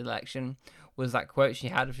affected in the election, was that quote she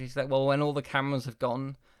had. She's like, well, when all the cameras have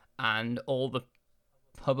gone and all the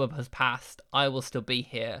hubbub has passed, I will still be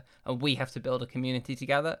here, and we have to build a community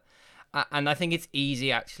together. And I think it's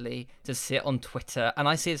easy, actually, to sit on Twitter, and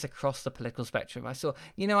I see this across the political spectrum. I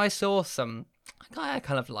saw some guy I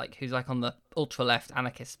kind of like, who's like on the ultra-left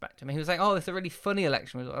anarchist spectrum, and he was like, oh, it's a really funny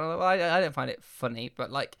election. Well, I don't find it funny,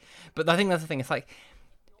 but I think that's the thing. It's like,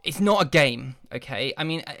 it's not a game, okay? I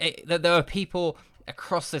mean, there are people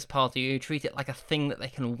across this party who treat it like a thing that they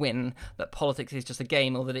can win, that politics is just a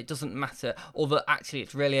game, or that it doesn't matter, or that actually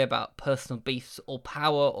it's really about personal beefs or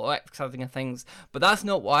power or exercising of things. But that's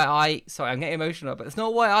not why I'm getting emotional, but it's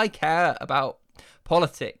not why I care about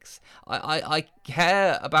politics. I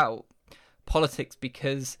care about politics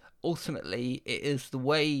because ultimately it is the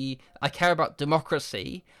way I care about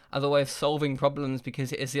democracy as a way of solving problems,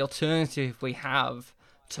 because it is the alternative we have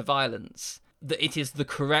to violence. That it is the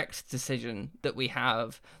correct decision that we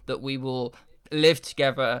have, that we will live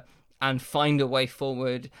together and find a way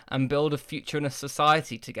forward and build a future and a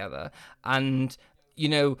society together. And,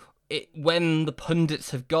 when the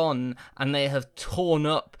pundits have gone and they have torn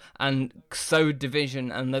up and sowed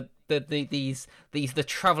division, and the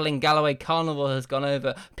travelling Galloway Carnival has gone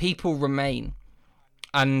over, people remain.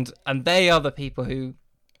 And they are the people who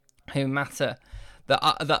matter.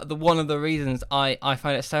 That one of the reasons I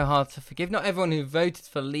find it so hard to forgive not everyone who voted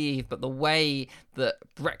for Leave, but the way that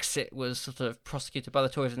Brexit was sort of prosecuted by the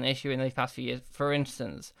Tories as an issue in the past few years, for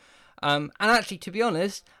instance. And actually, to be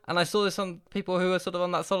honest, and I saw this on people who are sort of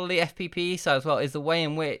on that solidly FPPE side as well, is the way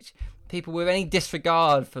in which people, with any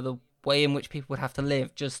disregard for the way in which people would have to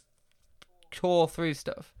live, just tore through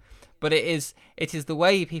stuff. But it is the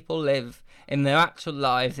way people live in their actual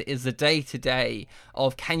lives. It is the day-to-day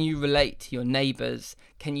of, can you relate to your neighbours?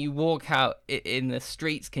 Can you walk out in the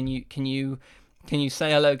streets? Can you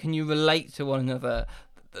say hello? Can you relate to one another?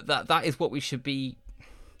 That is what we should be.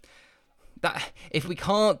 That if we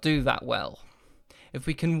can't do that well, if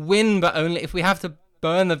we can win but only if we have to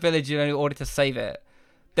burn the village in order to save it,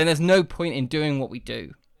 then there's no point in doing what we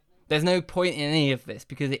do. There's no point in any of this,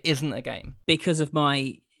 because it isn't a game. Because of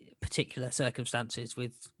my particular circumstances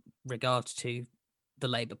with regards to the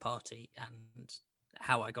Labour Party and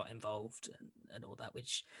how I got involved and all that,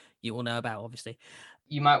 which you all know about, obviously.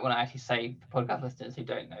 You might want to actually say for podcast listeners who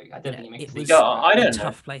don't know. I don't think you make it was I don't a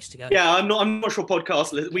tough know. place to go. Yeah, I'm not sure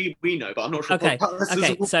podcast we know, but I'm not sure. Okay,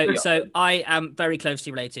 podcast so I am very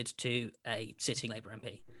closely related to a sitting Labour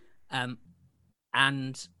MP,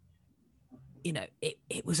 and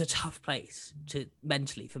it was a tough place to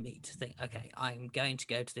mentally for me to think, okay, I'm going to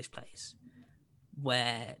go to this place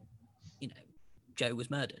where Joe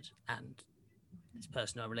was murdered, and this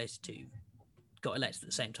person I'm related to got elected at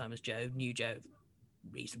the same time as Joe, knew Joe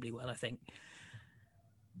reasonably well, I think.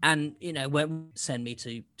 And when send me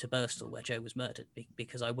to Birstall where Joe was murdered,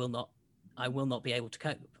 because I will not be able to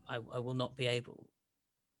cope. I will not be able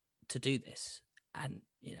to do this. And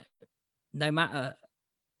no matter,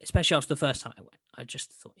 especially after the first time I went, I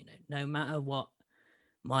just thought, no matter what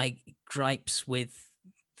my gripes with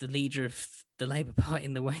the leader of the Labour Party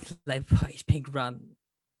and the way the Labour Party is being run,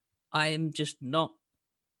 I am just not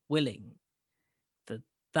willing for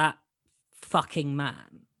that fucking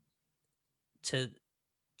man to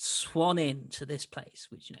swan into this place,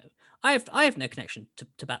 which I have no connection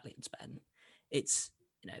to Batley and Spen. It's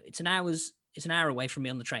it's an hour away from me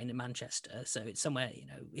on the train in Manchester, so it's somewhere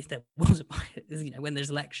if there was when there's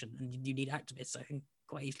election and you need activists, I can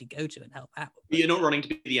quite easily go to and help out. But you're not running to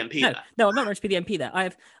be the MP. No, I'm not running to be the MP there.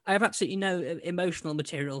 I have absolutely no emotional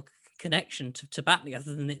material connection to Batley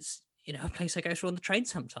other than it's, you know, a place I go to on the train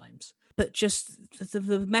sometimes. But just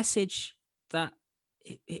the message that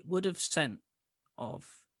it would have sent of,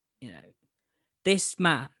 you know, this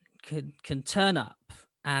man can turn up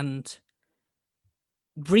and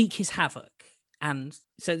wreak his havoc. And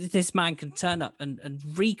so this man can turn up and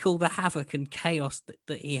wreak all the havoc and chaos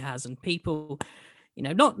that he has. And people, you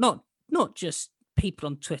know, not just people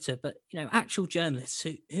on Twitter, but, you know, actual journalists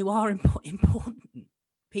who are important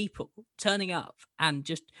people turning up and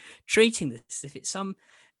just treating this as if it's some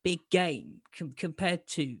big game compared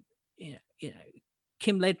to, you know,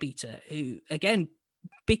 Kim Leadbeater, who, again,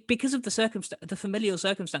 because of the familial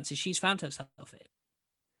circumstances she's found herself in,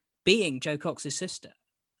 being Joe Cox's sister.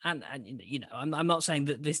 And you know, I'm not saying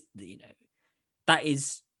that this, you know, that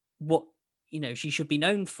is what, you know, she should be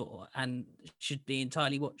known for and should be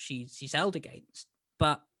entirely what she's held against.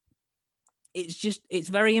 But it's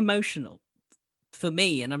very emotional for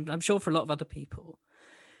me, and I'm sure for a lot of other people,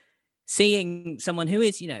 seeing someone who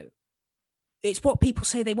is, you know, it's what people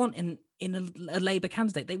say they want in a Labour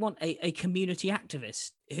candidate. They want a community activist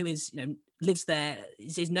who is, you know, lives there,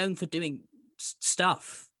 is known for doing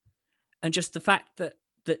stuff. And just the fact that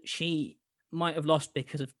she might have lost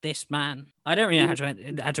because of this man. I don't really know how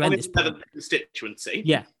to end this point. Constituency.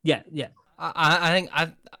 Yeah. I think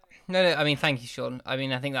no. I mean, thank you, Sean. I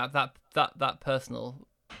mean, I think that personal.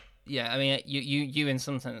 Yeah. I mean, you in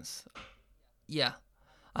some sense. Yeah.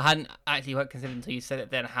 I hadn't actually quite considered until you said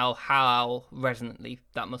it then how resonantly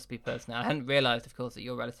that must be personal. I hadn't realised, of course, that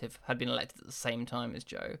your relative had been elected at the same time as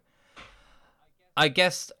Joe. I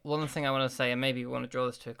guess one thing I want to say, and maybe we want to draw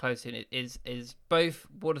this to a close soon, is both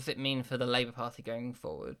what does it mean for the Labour Party going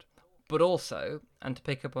forward, but also, and to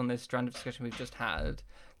pick up on this strand of discussion we've just had,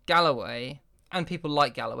 Galloway and people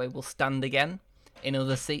like Galloway will stand again in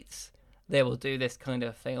other seats. They will do this kind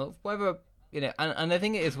of thing, whether, you know, and I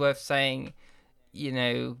think it is worth saying, you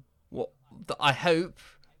know, that I hope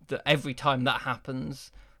that every time that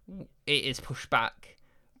happens, it is pushed back,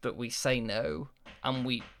 that we say no, and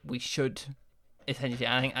we should. Essentially,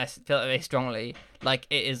 I think I feel it very strongly. Like,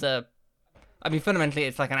 it is I mean, fundamentally,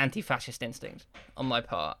 it's like an anti-fascist instinct on my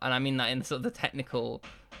part, and I mean that in sort of the technical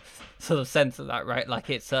sort of sense of that, right? Like,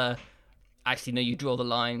 it's actually, no, you draw the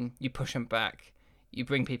line, you push them back, you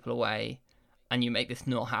bring people away, and you make this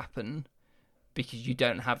not happen because you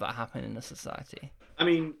don't have that happen in a society. I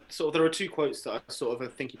mean, sort of, there are two quotes that I sort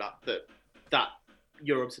of thinking about that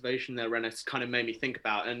your observation there, Rennes, kind of made me think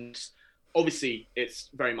about, and obviously, it's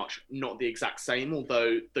very much not the exact same,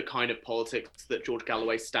 although the kind of politics that George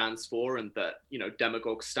Galloway stands for and that, you know,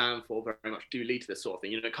 demagogues stand for very much do lead to this sort of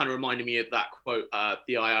thing. You know, it kind of reminded me of that quote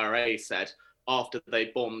the IRA said after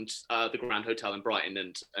they bombed the Grand Hotel in Brighton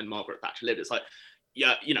and Margaret Thatcher lived. It's like,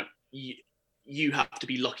 yeah, you know, you have to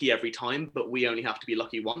be lucky every time, but we only have to be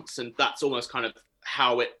lucky once. And that's almost kind of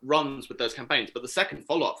how it runs with those campaigns. But the second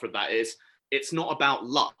follow-up for that is, it's not about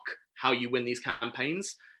luck, how you win these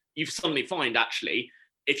campaigns. You suddenly find, actually,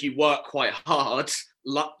 if you work quite hard,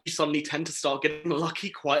 you suddenly tend to start getting lucky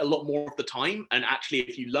quite a lot more of the time. And actually,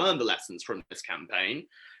 if you learn the lessons from this campaign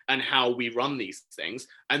and how we run these things,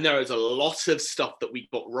 and there is a lot of stuff that we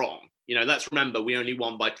got wrong. You know, let's remember, we only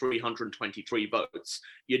won by 323 votes.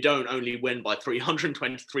 You don't only win by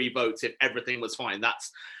 323 votes if everything was fine.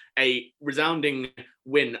 That's a resounding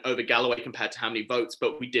win over Galloway compared to how many votes,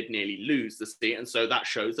 but we did nearly lose the seat. And so that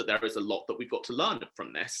shows that there is a lot that we've got to learn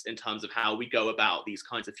from this in terms of how we go about these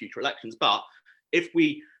kinds of future elections. But if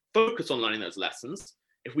we focus on learning those lessons,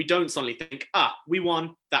 if we don't suddenly think, we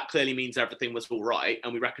won, that clearly means everything was all right,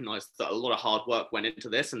 and we recognize that a lot of hard work went into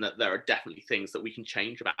this and that there are definitely things that we can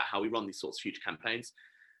change about how we run these sorts of future campaigns,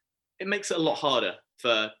 it makes it a lot harder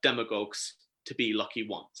for demagogues to be lucky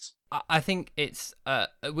once. I think it's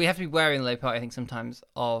we have to be wary in the Labour Party, I think, sometimes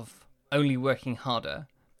of only working harder.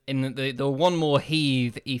 In the one more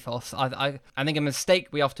heave ethos, I think a mistake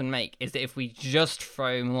we often make is that if we just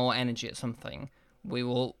throw more energy at something, we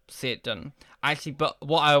will see it done. Actually, but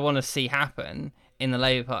what I want to see happen in the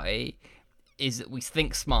Labour Party is that we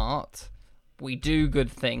think smart, we do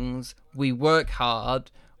good things, we work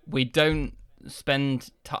hard, we don't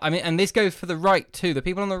spend time. I mean, and this goes for the right too. The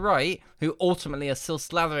people on the right who ultimately are still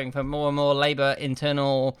slathering for more and more Labour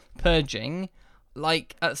internal purging,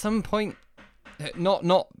 like at some point, not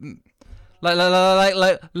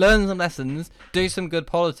like learn some lessons, do some good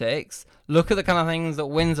politics, look at the kind of things that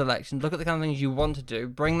wins elections, look at the kind of things you want to do,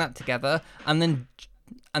 bring that together, and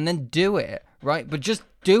then do it, right? But just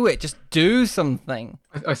do it, just do something.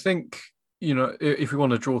 I think, you know, if we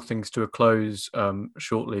want to draw things to a close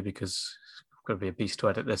shortly, because it's going to be a beast to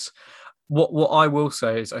edit this, What I will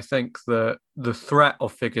say is I think that the threat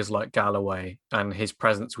of figures like Galloway and his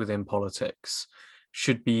presence within politics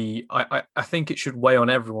should be, I think it should weigh on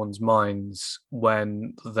everyone's minds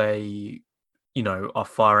when they, are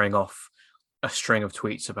firing off a string of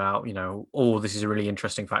tweets about, oh, this is a really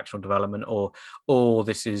interesting factional development, or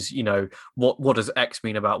this is, what does X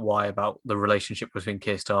mean about Y, about the relationship between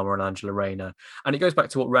Keir Starmer and Angela Rayner. And it goes back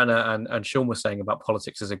to what Renner and Sean were saying about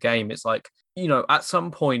politics as a game. It's like, at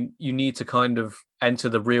some point you need to kind of enter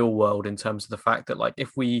the real world in terms of the fact that, like,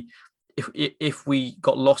 if we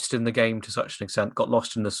got lost in the game to such an extent, got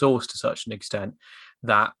lost in the source to such an extent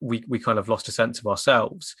that we kind of lost a sense of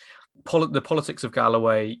ourselves, the politics of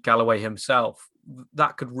Galloway himself,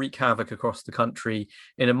 that could wreak havoc across the country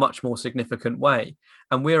in a much more significant way.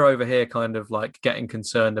 And we're over here kind of like getting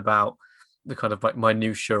concerned about the kind of like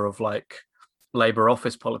minutiae of like Labour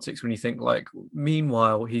office politics, when you think like,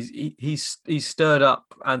 meanwhile, he's stirred up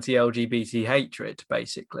anti-LGBT hatred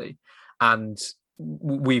basically, and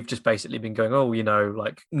we've just basically been going,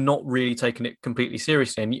 like not really taking it completely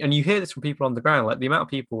seriously. And you hear this from people on the ground, like the amount of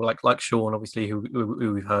people like Sean, obviously,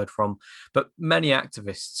 who we've heard from, but many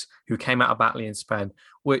activists who came out of Batley and Spen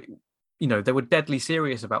were, they were deadly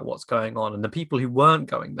serious about what's going on. And the people who weren't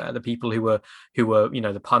going there, the people who were,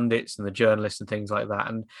 the pundits and the journalists and things like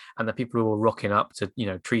that, and the people who were rocking up to,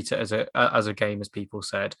 treat it as a game, as people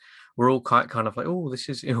said, we're all kind of like, oh, this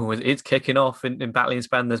is, it's kicking off in Batley and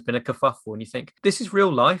Spen. There's been a kerfuffle, and you think this is real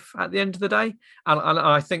life at the end of the day. And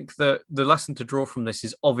I think that the lesson to draw from this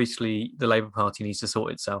is, obviously the Labour Party needs to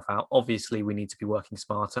sort itself out. Obviously we need to be working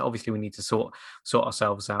smarter. Obviously we need to sort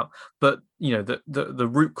ourselves out. But the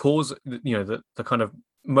root cause, the kind of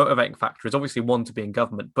motivating factor is obviously, one, to be in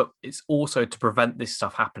government, but it's also to prevent this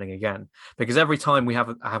stuff happening again. Because every time we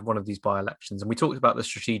have one of these by-elections, and we talked about the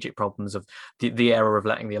strategic problems of the error of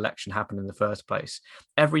letting the election happen in the first place,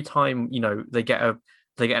 every time they get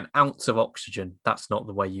an ounce of oxygen. That's not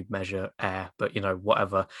the way you measure air, but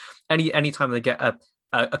whatever. Anytime they get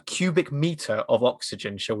a cubic meter of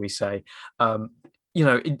oxygen, shall we say, a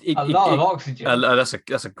lot of oxygen.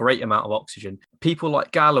 That's a great amount of oxygen. People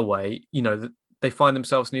like Galloway, they find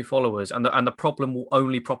themselves new followers, and the problem will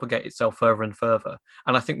only propagate itself further and further.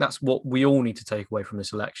 And I think that's what we all need to take away from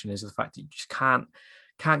this election, is the fact that you just can't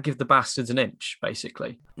give the bastards an inch,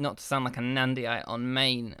 basically. Not to sound like a Nandyite on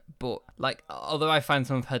Maine, but like, although I find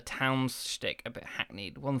some of her town shtick a bit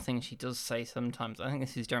hackneyed, one thing she does say sometimes, I think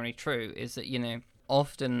this is generally true, is that,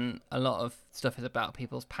 often a lot of stuff is about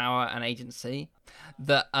people's power and agency,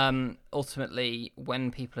 that ultimately,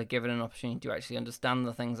 when people are given an opportunity to actually understand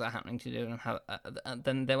the things that are happening to do, and how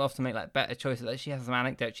then they'll often make like better choices. Like, she has some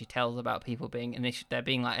anecdotes she tells about people being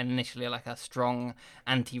initially like a strong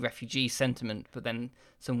anti-refugee sentiment, but then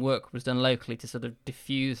some work was done locally to sort of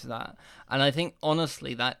diffuse that. And I think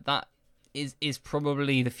honestly that is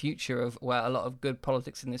probably the future of where a lot of good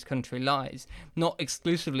politics in this country lies. Not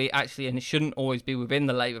exclusively, actually, and it shouldn't always be within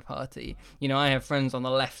the Labour Party. I have friends on the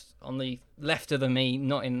left of me,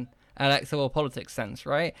 not in electoral politics sense,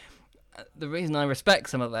 right? The reason I respect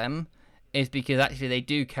some of them is because actually they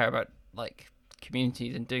do care about like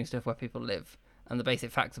communities and doing stuff where people live and the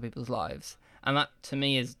basic facts of people's lives. And that, to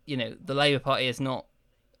me, is, the Labour Party is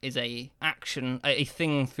a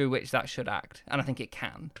thing through which that should act, and I think it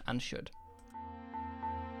can and should.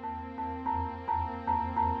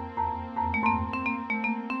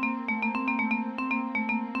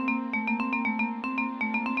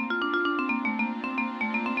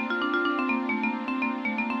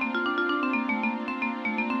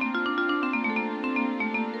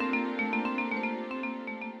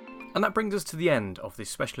 And that brings us to the end of this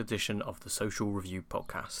special edition of the Social Review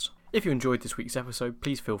podcast. If you enjoyed this week's episode,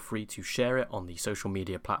 please feel free to share it on the social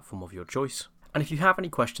media platform of your choice. And if you have any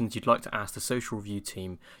questions you'd like to ask the Social Review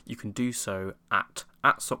team, you can do so at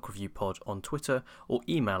SockReviewPod on Twitter, or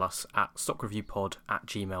email us at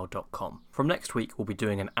sockreviewpod@gmail.com. From next week, we'll be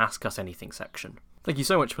doing an Ask Us Anything section. Thank you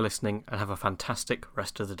so much for listening, and have a fantastic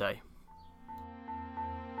rest of the day.